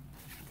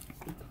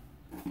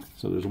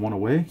 So there's 1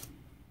 away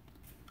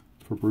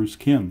for Bruce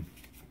Kim.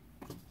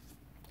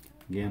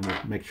 Again,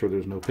 we'll make sure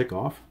there's no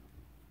pickoff.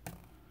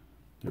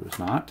 There is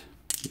not.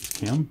 It's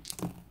Kim.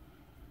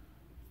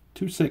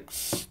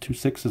 2-6.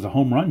 2-6 is a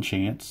home run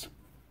chance,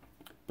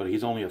 but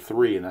he's only a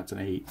 3, and that's an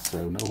 8,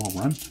 so no home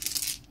run.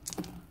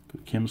 Go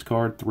to Kim's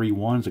card.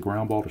 3-1 is a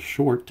ground ball to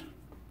short.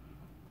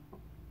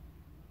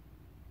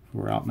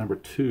 We're out number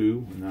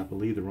 2, and I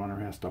believe the runner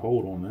has to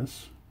hold on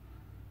this.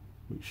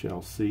 We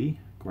shall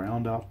see.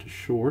 Ground out to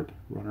short.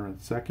 Runner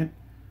at second.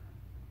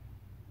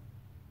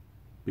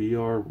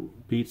 BR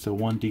beats a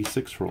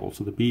 1D6 roll.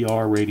 So the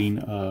BR rating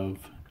of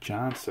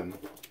Johnson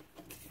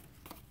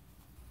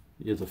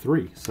is a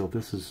 3. So if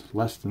this is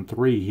less than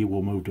 3, he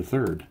will move to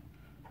third.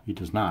 He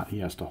does not. He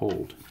has to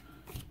hold.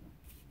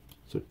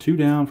 So 2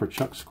 down for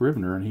Chuck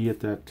Scrivener, and he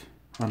hit that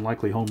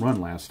unlikely home run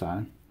last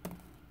time.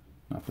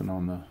 Nothing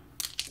on the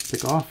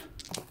pickoff.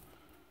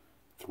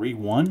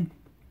 3-1.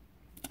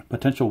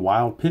 Potential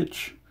wild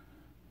pitch,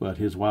 but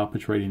his wild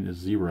pitch rating is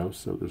 0,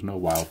 so there's no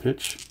wild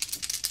pitch.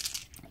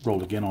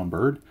 Rolled again on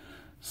Bird.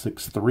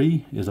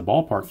 6-3 is a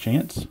ballpark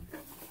chance.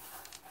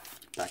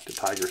 Back to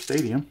Tiger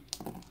Stadium.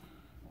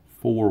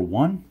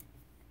 4-1.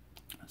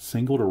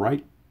 Single to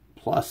right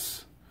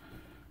plus.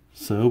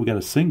 So we got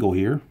a single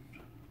here.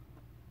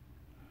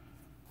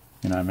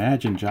 And I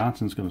imagine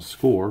Johnson's going to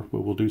score,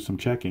 but we'll do some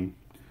checking.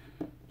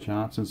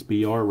 Johnson's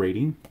BR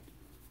rating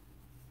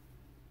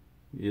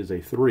is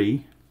a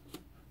 3.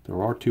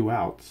 There are 2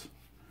 outs.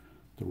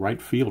 The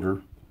right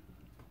fielder,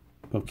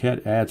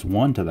 Boquette, adds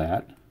 1 to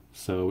that.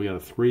 So we got a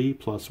 3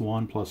 plus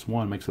 1 plus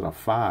 1 makes it a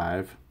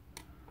 5.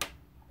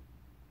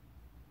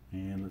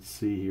 And let's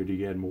see here. Do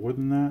you add more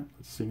than that?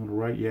 Let's see on the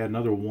right. You add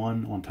another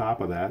 1 on top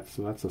of that.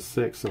 So that's a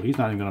 6. So he's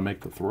not even going to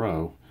make the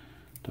throw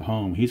to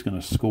home. He's going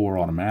to score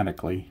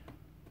automatically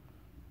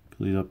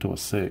because he's up to a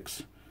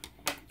 6.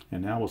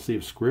 And now we'll see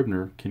if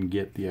Scrivener can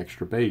get the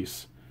extra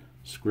base.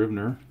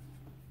 Scrivener,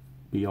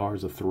 BR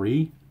is a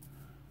 3.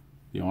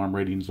 The arm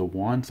rating is a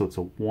 1, so it's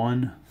a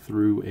 1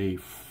 through a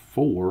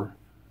 4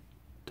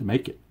 to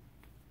make it.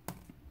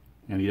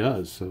 And he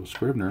does, so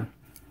Scrivener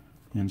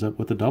ends up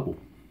with a double.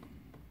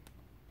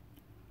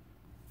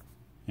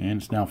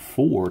 And it's now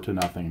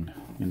 4-0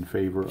 in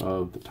favor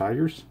of the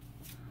Tigers.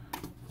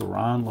 For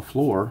Ron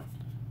LaFleur.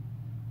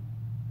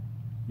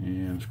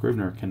 And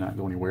Scrivener cannot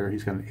go anywhere.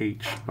 He's got an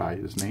H by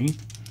his name.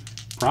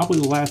 Probably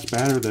the last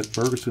batter that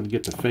Ferguson's going to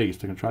get to face.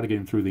 They're going to try to get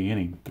him through the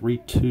inning.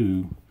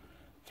 3-2.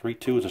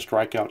 3-2 is a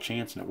strikeout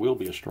chance, and it will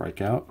be a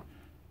strikeout.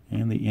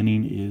 And the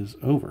inning is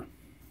over.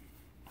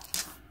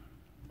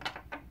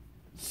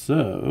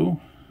 So,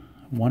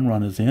 1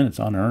 run is in. It's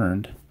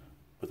unearned.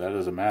 But that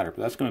doesn't matter.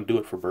 But that's going to do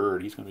it for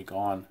Bird. He's going to be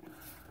gone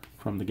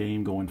from the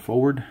game going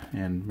forward.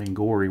 And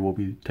Mangori will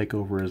take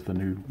over as the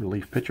new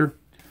relief pitcher.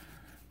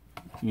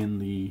 in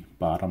the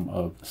bottom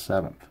of the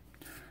 7th.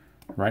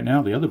 Right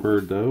now, the other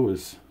bird, though,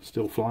 is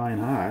still flying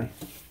high,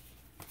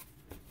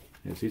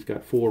 as he's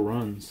got 4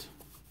 runs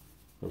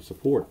of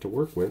support to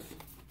work with.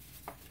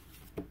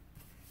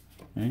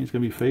 And he's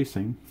going to be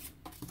facing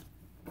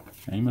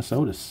Amos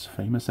Otis,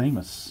 Famous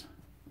Amos.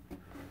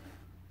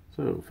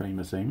 So,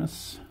 Famous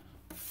Amos,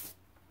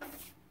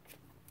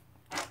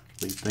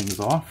 lead things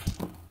off.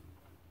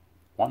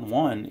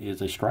 1-1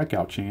 is a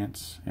strikeout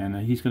chance, and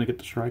he's going to get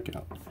the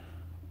strikeout.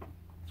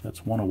 So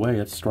that's 1 away.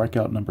 That's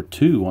strikeout number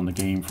 2 on the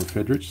game for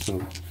Fidrych.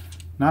 So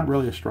not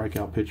really a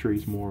strikeout pitcher.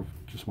 He's more of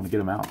just want to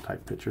get him out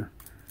type pitcher.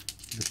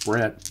 Here's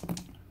Brett.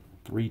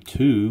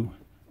 3-2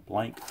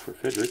 blank for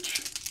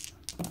Fidrych.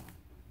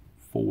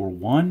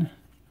 4-1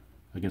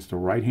 against a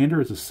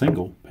right-hander is a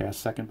single past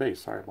second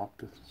base. Sorry, I walked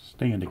the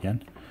stand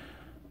again.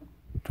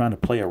 Trying to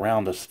play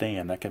around the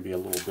stand. That can be a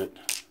little bit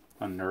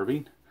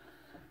unnerving.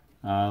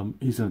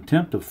 He's an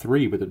attempt of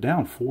 3, but they're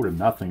down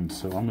 4-0,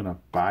 so I'm going to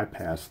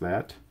bypass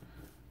that.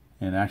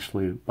 And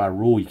actually, by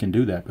rule, you can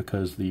do that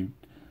because the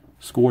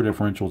score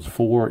differential is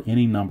 4,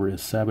 inning number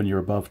is 7, you're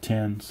above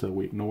 10, so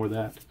we ignore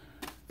that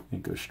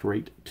and go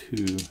straight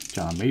to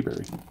John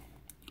Mayberry.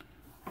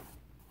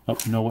 Oh,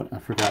 you know what? I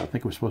forgot. I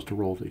think we're supposed to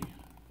roll the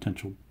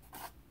potential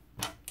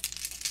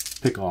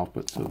pickoff,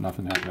 but so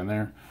nothing happened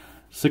there.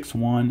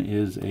 6-1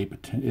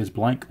 is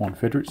blank on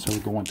Fidrych, so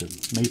we're going to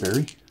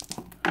Mayberry.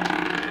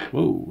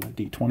 Whoa, that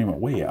D20 went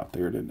way out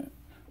there, didn't it?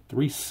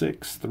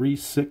 3-6.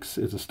 3-6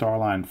 is a star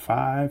line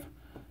 5.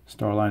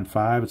 Star line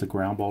 5 is a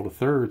ground ball to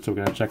third, so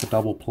we've got to check a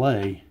double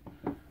play.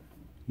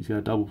 He's got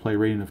a double play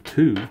rating of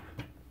 2.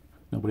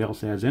 Nobody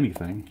else has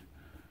anything.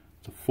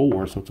 It's a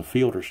 4, so it's a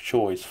fielder's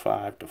choice,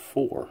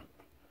 5-4.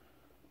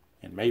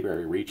 And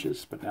Mayberry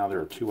reaches, but now there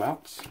are 2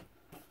 outs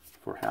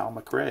for Hal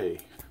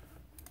McRae.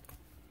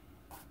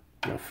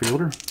 Left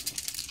fielder.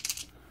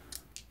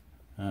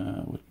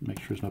 Make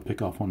sure there's no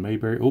pickoff on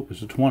Mayberry. Oh,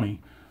 there's a 20.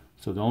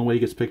 So the only way he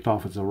gets picked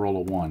off is a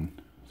roll of 1.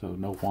 So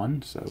no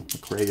 1, so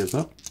McRae is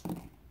up.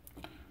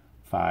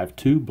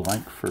 5-2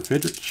 blank for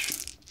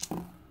Fidrych.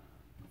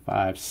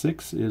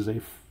 5-6 is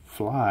a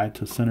fly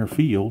to center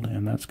field,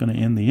 and that's going to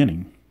end the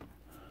inning.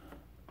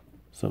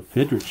 So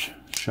Fidrych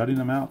shutting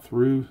them out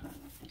through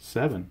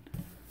 7.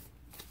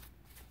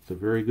 It's a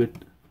very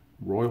good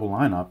Royal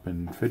lineup,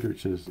 and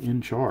Fidrych is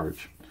in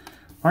charge.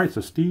 All right,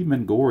 so Steve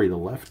Mangori, the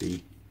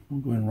lefty,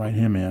 we'll go ahead and write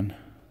him in.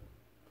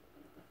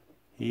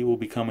 He will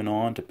be coming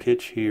on to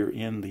pitch here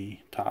in the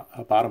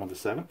bottom of the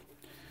 7th.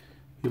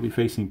 He'll be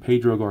facing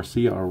Pedro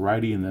Garcia, a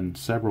righty, and then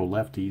several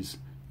lefties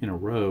in a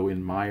row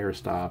in Meyer,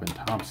 Staub, and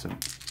Thompson.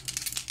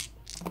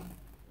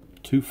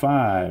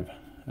 2-5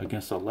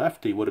 against a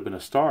lefty would have been a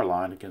star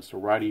line. Against a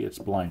righty, it's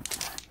blank.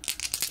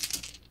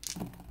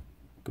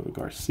 Go to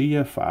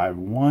Garcia,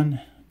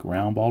 5-1,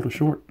 ground ball to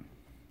short.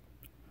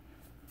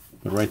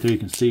 But right there you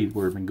can see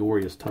where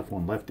Mangori is tough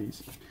on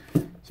lefties.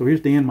 So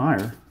here's Dan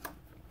Meyer.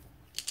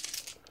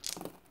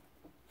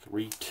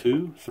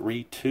 3-2,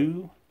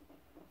 3-2.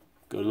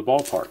 Go to the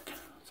ballpark.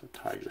 So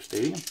Tiger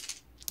Stadium.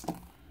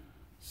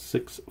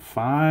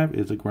 6-5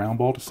 is a ground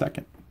ball to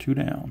second. 2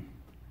 down.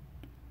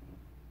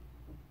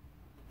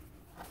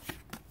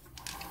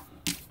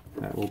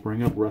 That will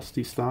bring up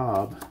Rusty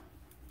Staub.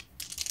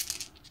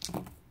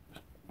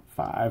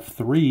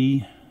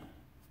 5-3.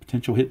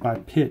 Potential hit by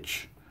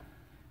pitch.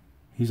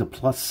 He's a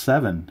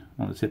 +7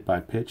 on his hit by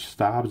pitch.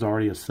 Staub's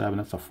already a 7.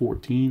 That's a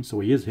 14, so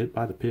he is hit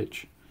by the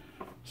pitch.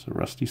 So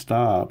Rusty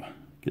Staub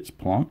gets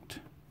plunked.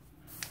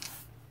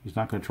 He's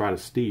not going to try to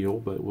steal,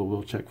 but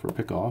we'll check for a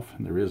pickoff,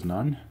 and there is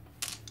none.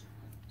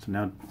 So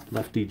now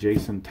lefty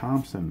Jason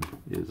Thompson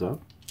is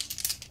up.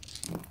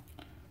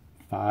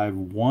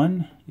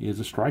 5-1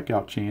 is a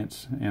strikeout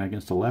chance, and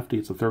against a lefty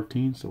it's a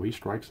 13, so he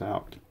strikes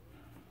out.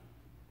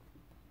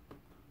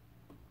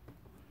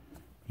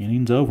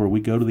 Inning's over.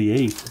 We go to the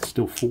 8th. It's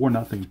still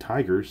 4-0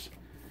 Tigers.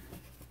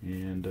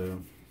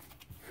 And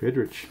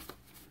Fidrych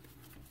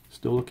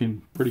still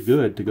looking pretty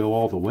good to go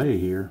all the way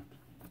here.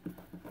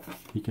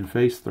 He can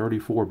face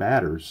 34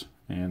 batters.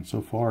 And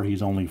so far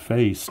he's only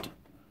faced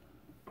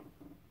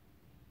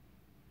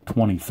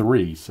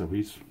 23. So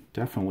he's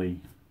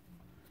definitely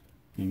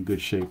in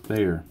good shape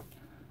there.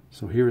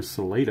 So here is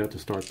Saleta to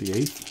start the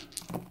 8th.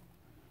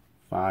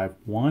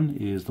 5-1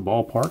 is the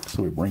ballpark.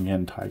 So we bring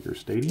in Tiger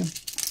Stadium.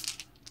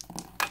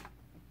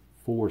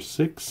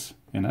 4-6,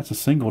 and that's a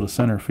single to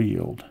center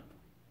field.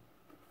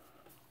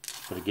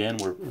 But again,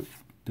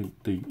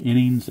 the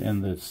innings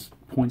and the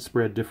point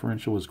spread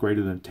differential is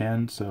greater than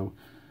 10, so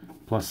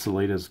plus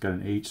Saleta's got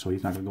an 8, so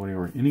he's not going to go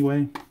anywhere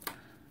anyway.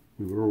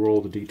 We will roll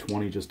the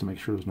D20 just to make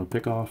sure there's no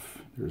pickoff.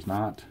 There's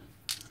not.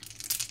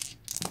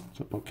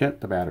 So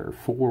Poquet, the batter,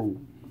 4-1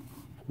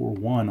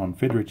 on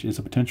Fidrych is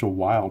a potential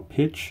wild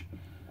pitch,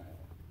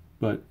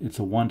 but it's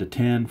a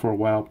 1-10 for a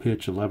wild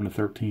pitch,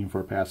 11-13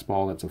 for a pass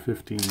ball. That's a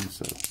 15,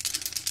 so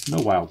no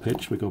wild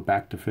pitch. We go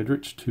back to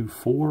Fidrych,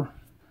 2-4.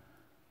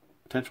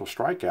 Potential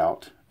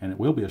strikeout, and it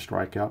will be a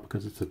strikeout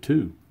because it's a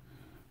 2.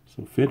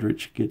 So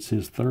Fidrych gets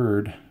his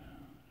 3rd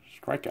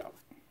strikeout.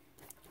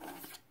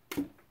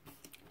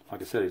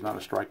 like I said, he's not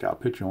a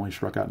strikeout pitcher. Only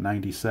struck out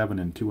 97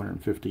 in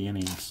 250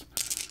 innings.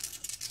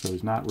 So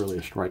he's not really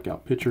a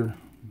strikeout pitcher.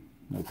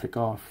 No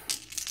pickoff.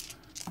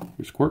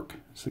 Here's Quirk,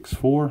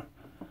 6'4",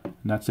 and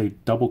that's a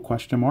double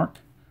question mark.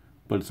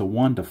 But it's a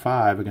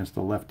 1-5 against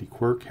the lefty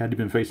Quirk. Had he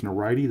been facing a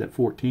righty, that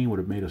 14 would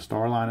have made a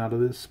star line out of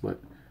this. But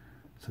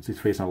since he's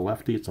facing a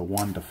lefty, it's a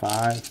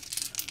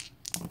 1-5.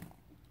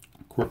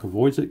 Quirk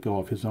avoids it. Go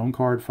off his own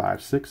card.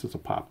 5-6. It's a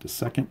pop to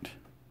second.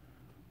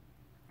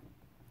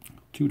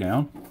 2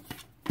 down.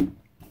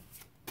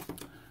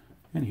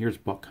 And here's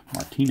Buck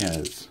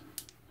Martinez.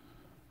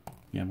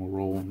 Again, we'll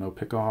roll no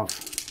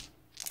pickoff.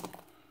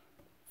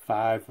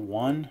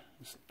 5-1.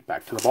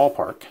 Back to the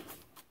ballpark.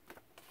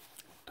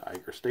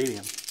 Tiger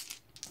Stadium.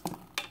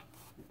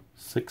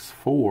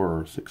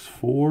 6-4.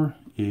 6-4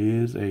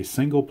 is a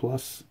single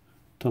plus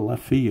to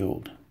left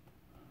field.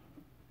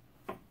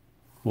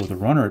 Well, the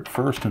runner at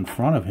first in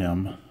front of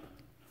him,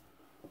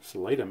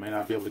 Saleta may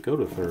not be able to go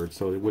to third,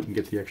 so he wouldn't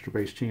get the extra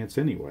base chance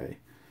anyway.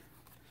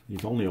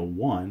 He's only a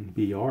 1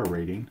 BR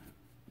rating.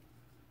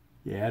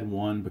 You add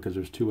 1 because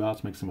there's 2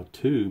 outs, makes him a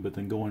 2, but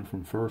then going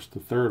from first to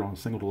third on a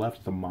single to left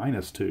is a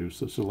 -2,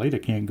 so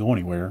Saleta can't go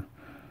anywhere.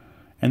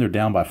 And they're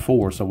down by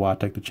 4, so why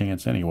take the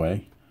chance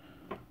anyway?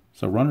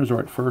 So runners are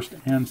at first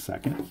and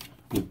second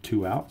with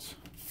 2 outs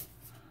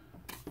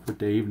for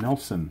Dave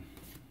Nelson.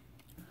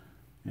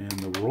 And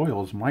the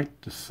Royals might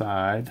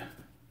decide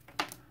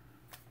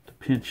to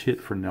pinch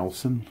hit for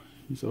Nelson.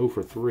 He's 0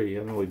 for 3,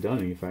 hasn't really done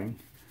anything.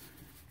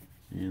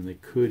 And they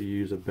could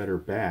use a better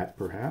bat,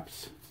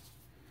 perhaps.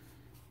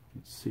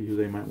 Let's see who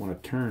they might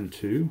want to turn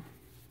to.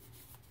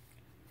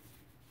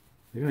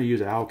 They're going to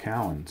use Al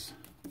Cowens.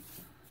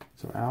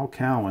 So Al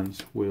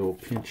Cowens will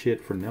pinch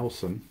hit for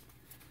Nelson.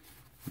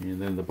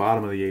 And then the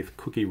bottom of the 8th,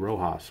 Cookie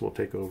Rojas will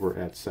take over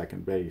at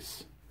second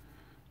base.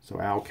 So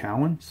Al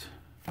Cowens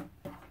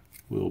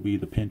will be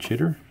the pinch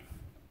hitter.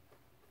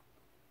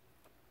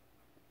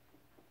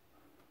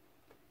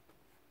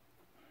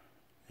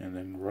 And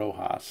then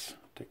Rojas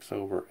takes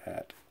over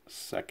at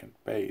second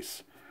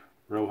base.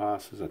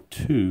 Rojas is a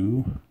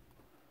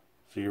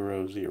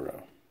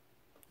 2-0-0.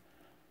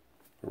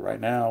 Right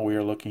now we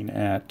are looking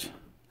at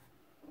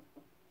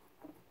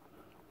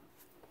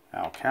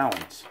Al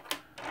Cowens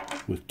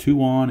with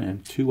 2 on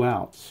and 2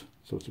 outs.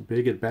 So it's a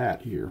big at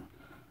bat here.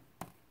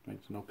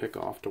 There's no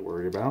pickoff to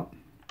worry about.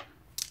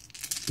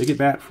 Big at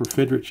bat for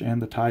Fidrych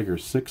and the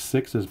Tigers.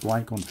 6-6 is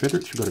blank on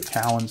Fidrych. Go to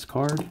Cowens'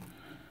 card.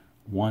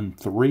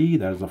 1-3.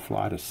 That is a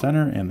fly to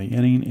center, and the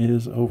inning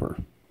is over.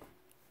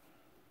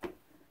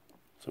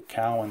 So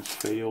Cowens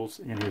fails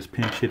in his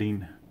pinch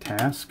hitting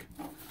task.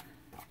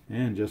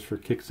 And just for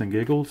kicks and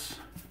giggles,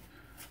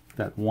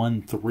 that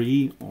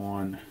 1-3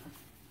 on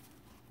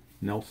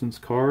Nelson's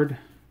card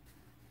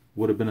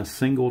would have been a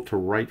single to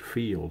right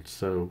field.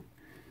 So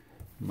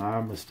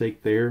my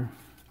mistake there,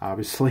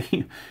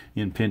 obviously,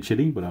 in pinch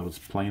hitting, but I was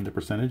playing the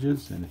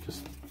percentages, and it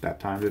just, that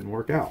time didn't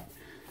work out.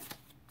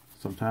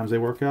 Sometimes they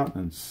work out,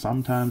 and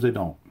sometimes they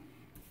don't.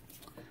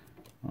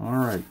 All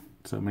right,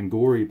 so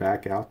Mangori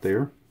back out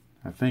there.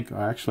 I think,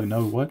 I actually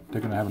know what,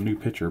 they're going to have a new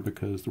pitcher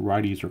because the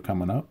righties are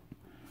coming up.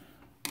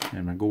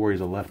 And Mangori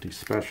is a lefty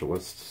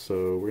specialist,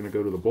 so we're going to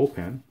go to the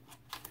bullpen.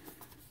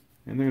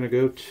 And they're going to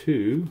go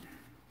to,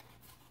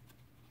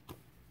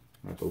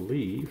 I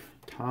believe,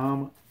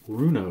 Tom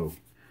Bruno.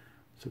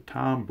 So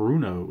Tom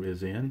Bruno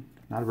is in.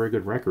 Not a very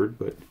good record,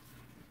 but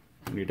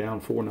when you're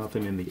down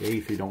 4-0 in the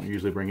 8th, you don't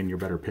usually bring in your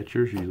better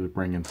pitchers. You usually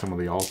bring in some of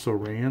the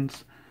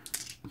also-rans.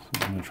 So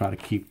I'm going to try to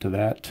keep to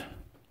that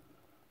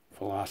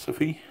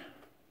philosophy.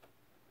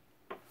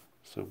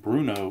 So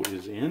Bruno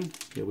is in.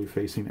 He'll be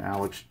facing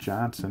Alex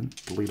Johnson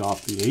to lead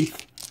off the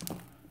 8th.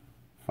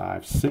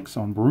 5-6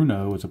 on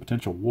Bruno is a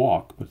potential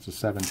walk, but it's a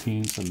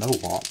 17, so no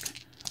walk.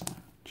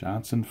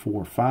 Johnson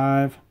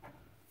 4-5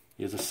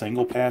 is a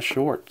single pass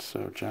short.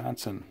 So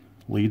Johnson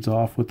leads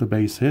off with the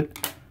base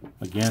hit.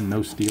 Again,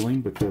 no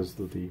stealing because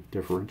of the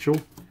differential,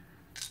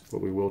 but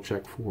we will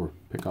check for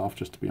pickoff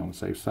just to be on the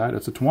safe side.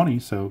 It's a 20,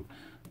 so,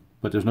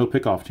 but there's no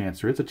pickoff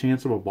chance. There is a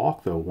chance of a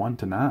balk though,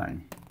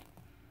 1-9.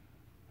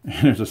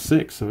 And there's a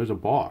 6, so there's a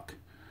balk.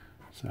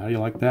 So how do you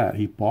like that?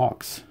 He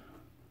balks.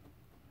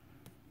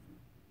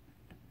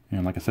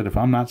 And like I said, if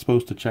I'm not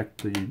supposed to check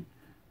the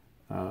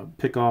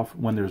pickoff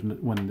when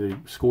the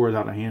score is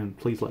out of hand,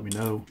 please let me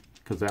know,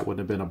 because that wouldn't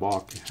have been a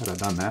balk had I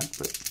done that.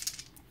 But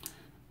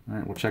all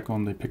right, we'll check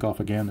on the pickoff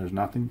again. There's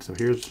nothing. So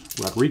here's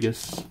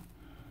Rodriguez.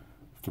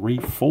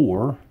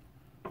 3-4.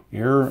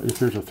 Error if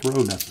there's a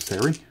throw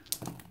necessary.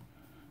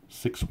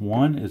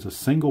 6-1 is a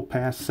single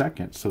pass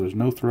second, so there's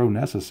no throw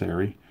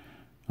necessary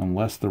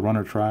unless the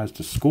runner tries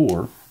to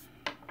score.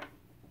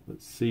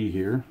 Let's see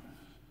here.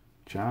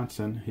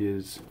 Johnson,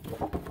 his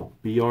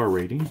BR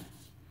rating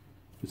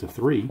is a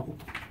 3.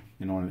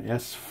 And on an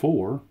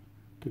S4,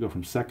 to go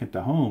from second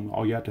to home,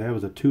 all you have to have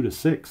is a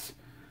 2-6.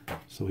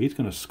 So he's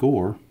going to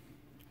score.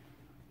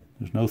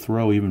 There's no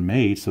throw even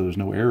made, so there's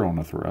no error on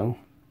the throw.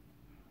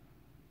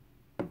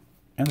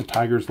 And the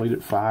Tigers lead at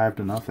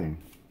 5-0.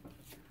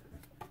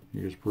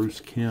 Here's Bruce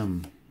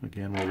Kim.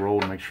 Again, we'll roll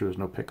to make sure there's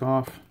no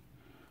pickoff.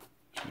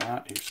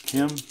 Not. Here's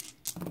Kim.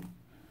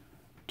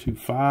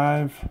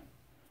 2-5.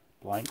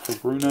 Blank for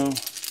Bruno.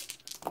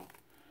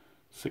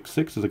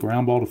 6-6 is a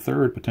ground ball to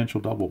third. Potential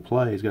double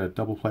play. He's got a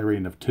double play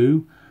rating of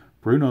 2.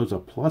 Bruno's a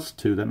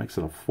 +2. That makes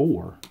it a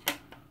 4.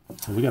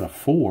 So we got a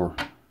 4.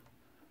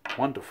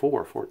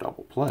 1-4 for a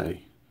double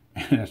play.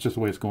 And that's just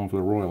the way it's going for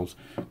the Royals.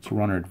 It's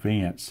runner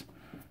advance.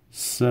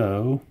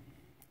 So,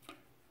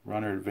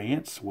 runner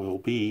advance will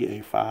be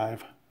a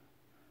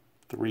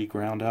 5-3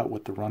 ground out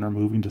with the runner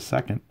moving to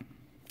second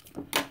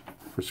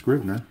for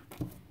Scrivener.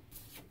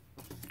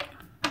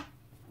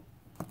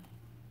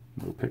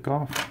 No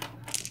pickoff.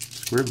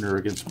 Scrivener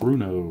against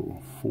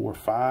Bruno.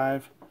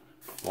 4-5.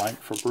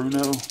 Blank for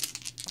Bruno.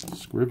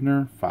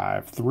 Scrivener.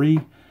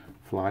 5-3.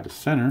 Fly to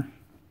center.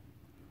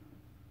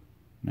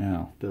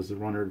 Now, does the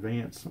runner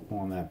advance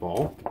on that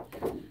ball?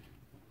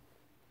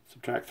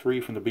 Subtract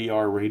 3 from the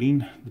BR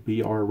rating.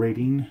 The BR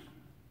rating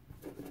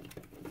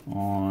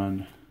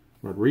on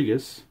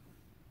Rodriguez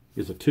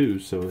is a 2,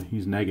 so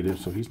he's negative,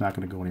 so he's not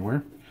going to go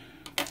anywhere.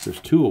 There's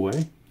 2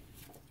 away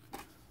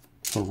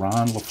for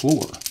Ron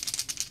LaFleur.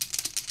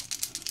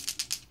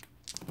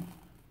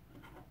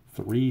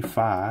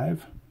 3-5.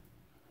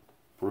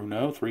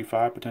 Bruno,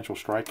 3-5 potential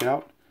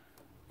strikeout.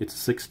 It's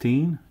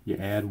 16. You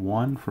add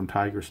 1 from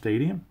Tiger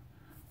Stadium.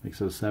 Makes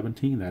it a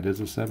 17. That is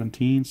a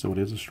 17, so it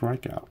is a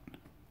strikeout.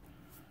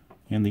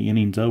 And the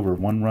inning's over.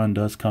 1 run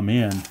does come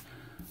in.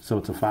 So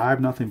it's a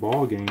 5-0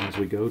 ball game as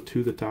we go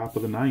to the top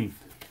of the 9th.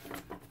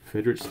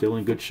 Fidrych still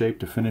in good shape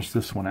to finish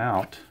this one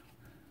out.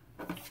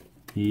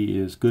 He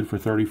is good for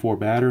 34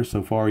 batters.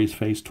 So far he's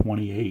faced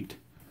 28.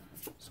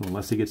 So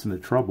unless he gets into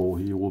trouble,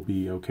 he will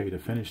be okay to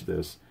finish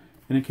this.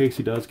 And in case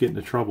he does get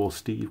into trouble,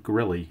 Steve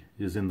Grilli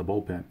is in the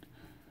bullpen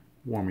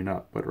warming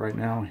up. But right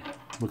now,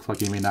 looks like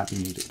he may not be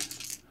needed.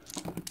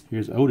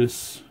 Here's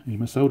Otis,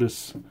 Amos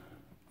Otis.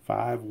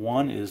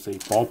 5-1 is a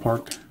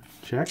ballpark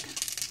check.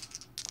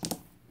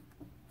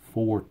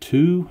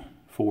 4-2.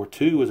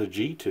 4-2 is a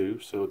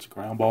G2, so it's a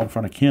ground ball in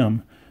front of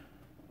Kim.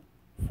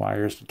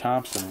 Fires to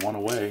Thompson, 1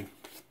 away.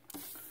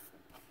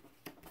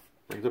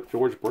 Brings up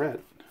George Brett,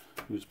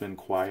 who's been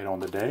quiet on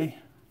the day.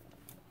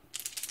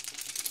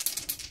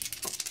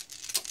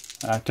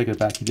 I take it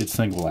back, he did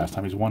single last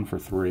time. He's 1 for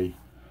 3.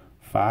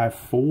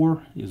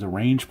 5-4 is a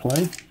range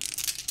play.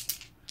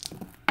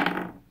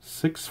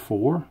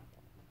 6-4.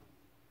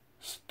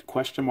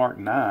 Question mark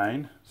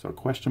 9. So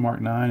question mark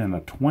 9 and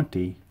a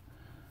 20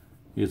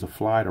 is a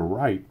fly to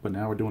right. But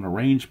now we're doing a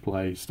range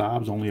play.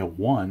 Staub's only a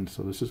 1.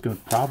 So this is going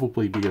to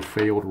probably be a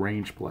failed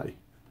range play.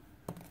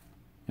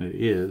 And it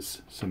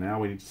is. So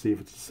now we need to see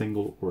if it's a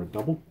single or a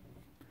double.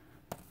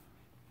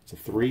 It's a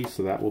 3.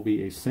 So that will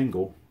be a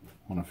single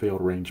on a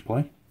failed range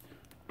play.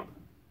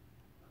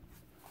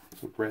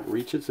 So Brett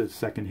reaches his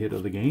second hit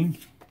of the game.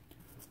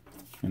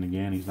 And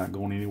again, he's not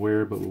going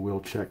anywhere, but we will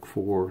check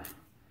for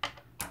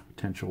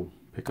potential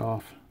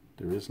pickoff.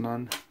 There is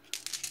none.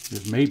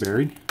 There's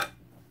Mayberry.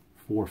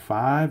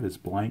 4-5 is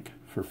blank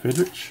for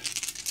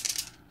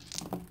Fidrych.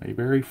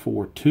 Mayberry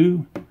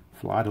 4-2.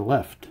 Fly to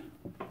left.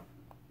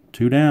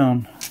 2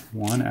 down.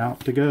 1 out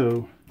to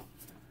go.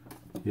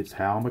 It's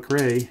Hal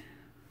McRae.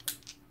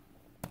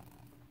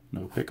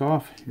 No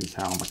pickoff. Here's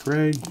Hal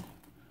McRae.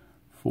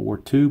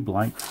 4-2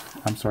 blank.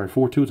 I'm sorry,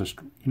 4-2 is a,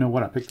 you know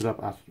what, I picked it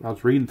up. I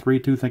was reading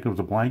 3-2 thinking it was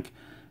a blank.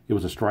 It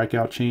was a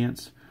strikeout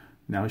chance.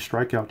 Now his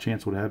strikeout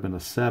chance would have been a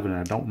 7, and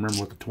I don't remember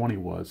what the 20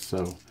 was, so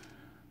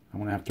I'm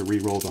going to have to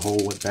re-roll the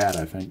whole at bat,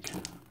 I think.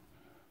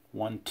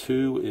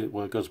 1-2,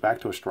 well, it goes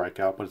back to a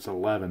strikeout, but it's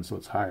 11, so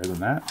it's higher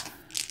than that.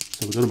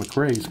 So we go to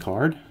McRae's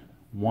card.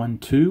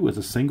 1-2 is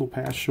a single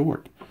pass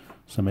short.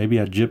 So maybe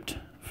I gypped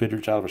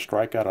Fidrych out of a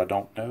strikeout, I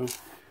don't know.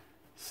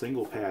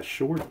 Single pass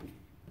short.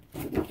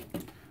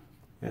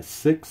 At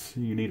 6,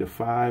 you need a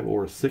 5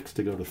 or a 6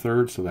 to go to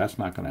third, so that's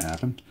not going to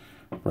happen.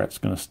 Brett's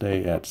going to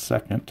stay at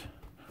second.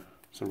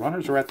 So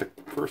runners are at the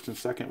first and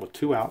second with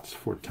 2 outs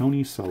for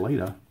Tony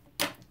Saleta.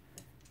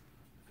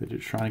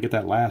 Fidrych trying to get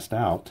that last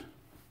out.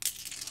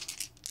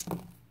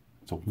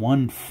 It's a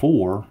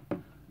 1-4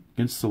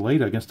 against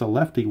Saleta. Against a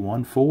lefty,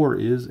 1-4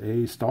 is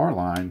a star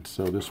line,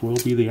 so this will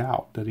be the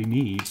out that he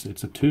needs.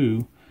 It's a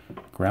 2.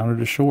 Grounded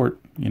to short.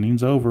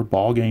 Innings over.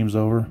 Ball game's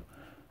over.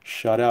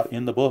 Shutout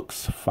in the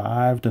books,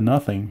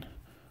 5-0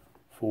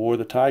 for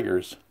the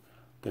Tigers.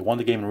 They won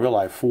the game in real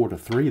life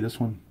 4-3.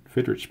 This one,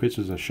 Fidrych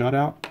pitches a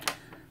shutout.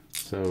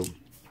 So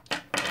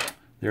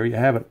there you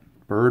have it.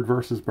 Bird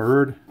versus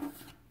Bird.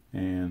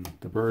 And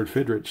the Bird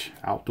Fidrych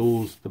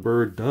outduels the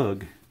Bird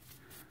Doug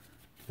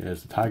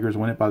as the Tigers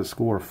win it by the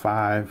score of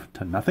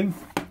 5-0.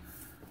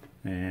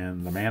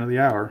 And the man of the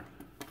hour,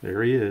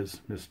 there he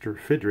is, Mr.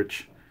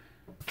 Fidrych.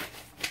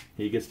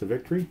 He gets the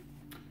victory.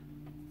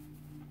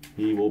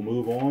 He will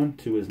move on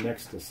to his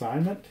next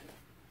assignment,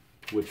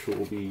 which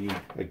will be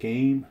a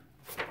game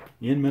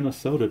in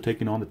Minnesota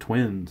taking on the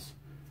Twins.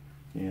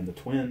 And the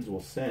Twins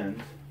will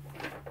send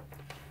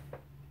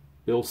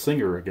Bill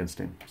Singer against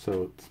him.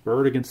 So it's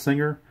Bird against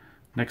Singer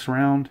next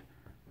round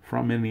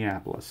from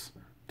Minneapolis.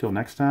 Till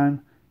next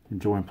time,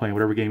 enjoy playing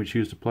whatever game you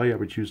choose to play. I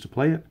would choose to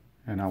play it,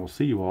 and I will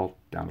see you all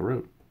down the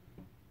road.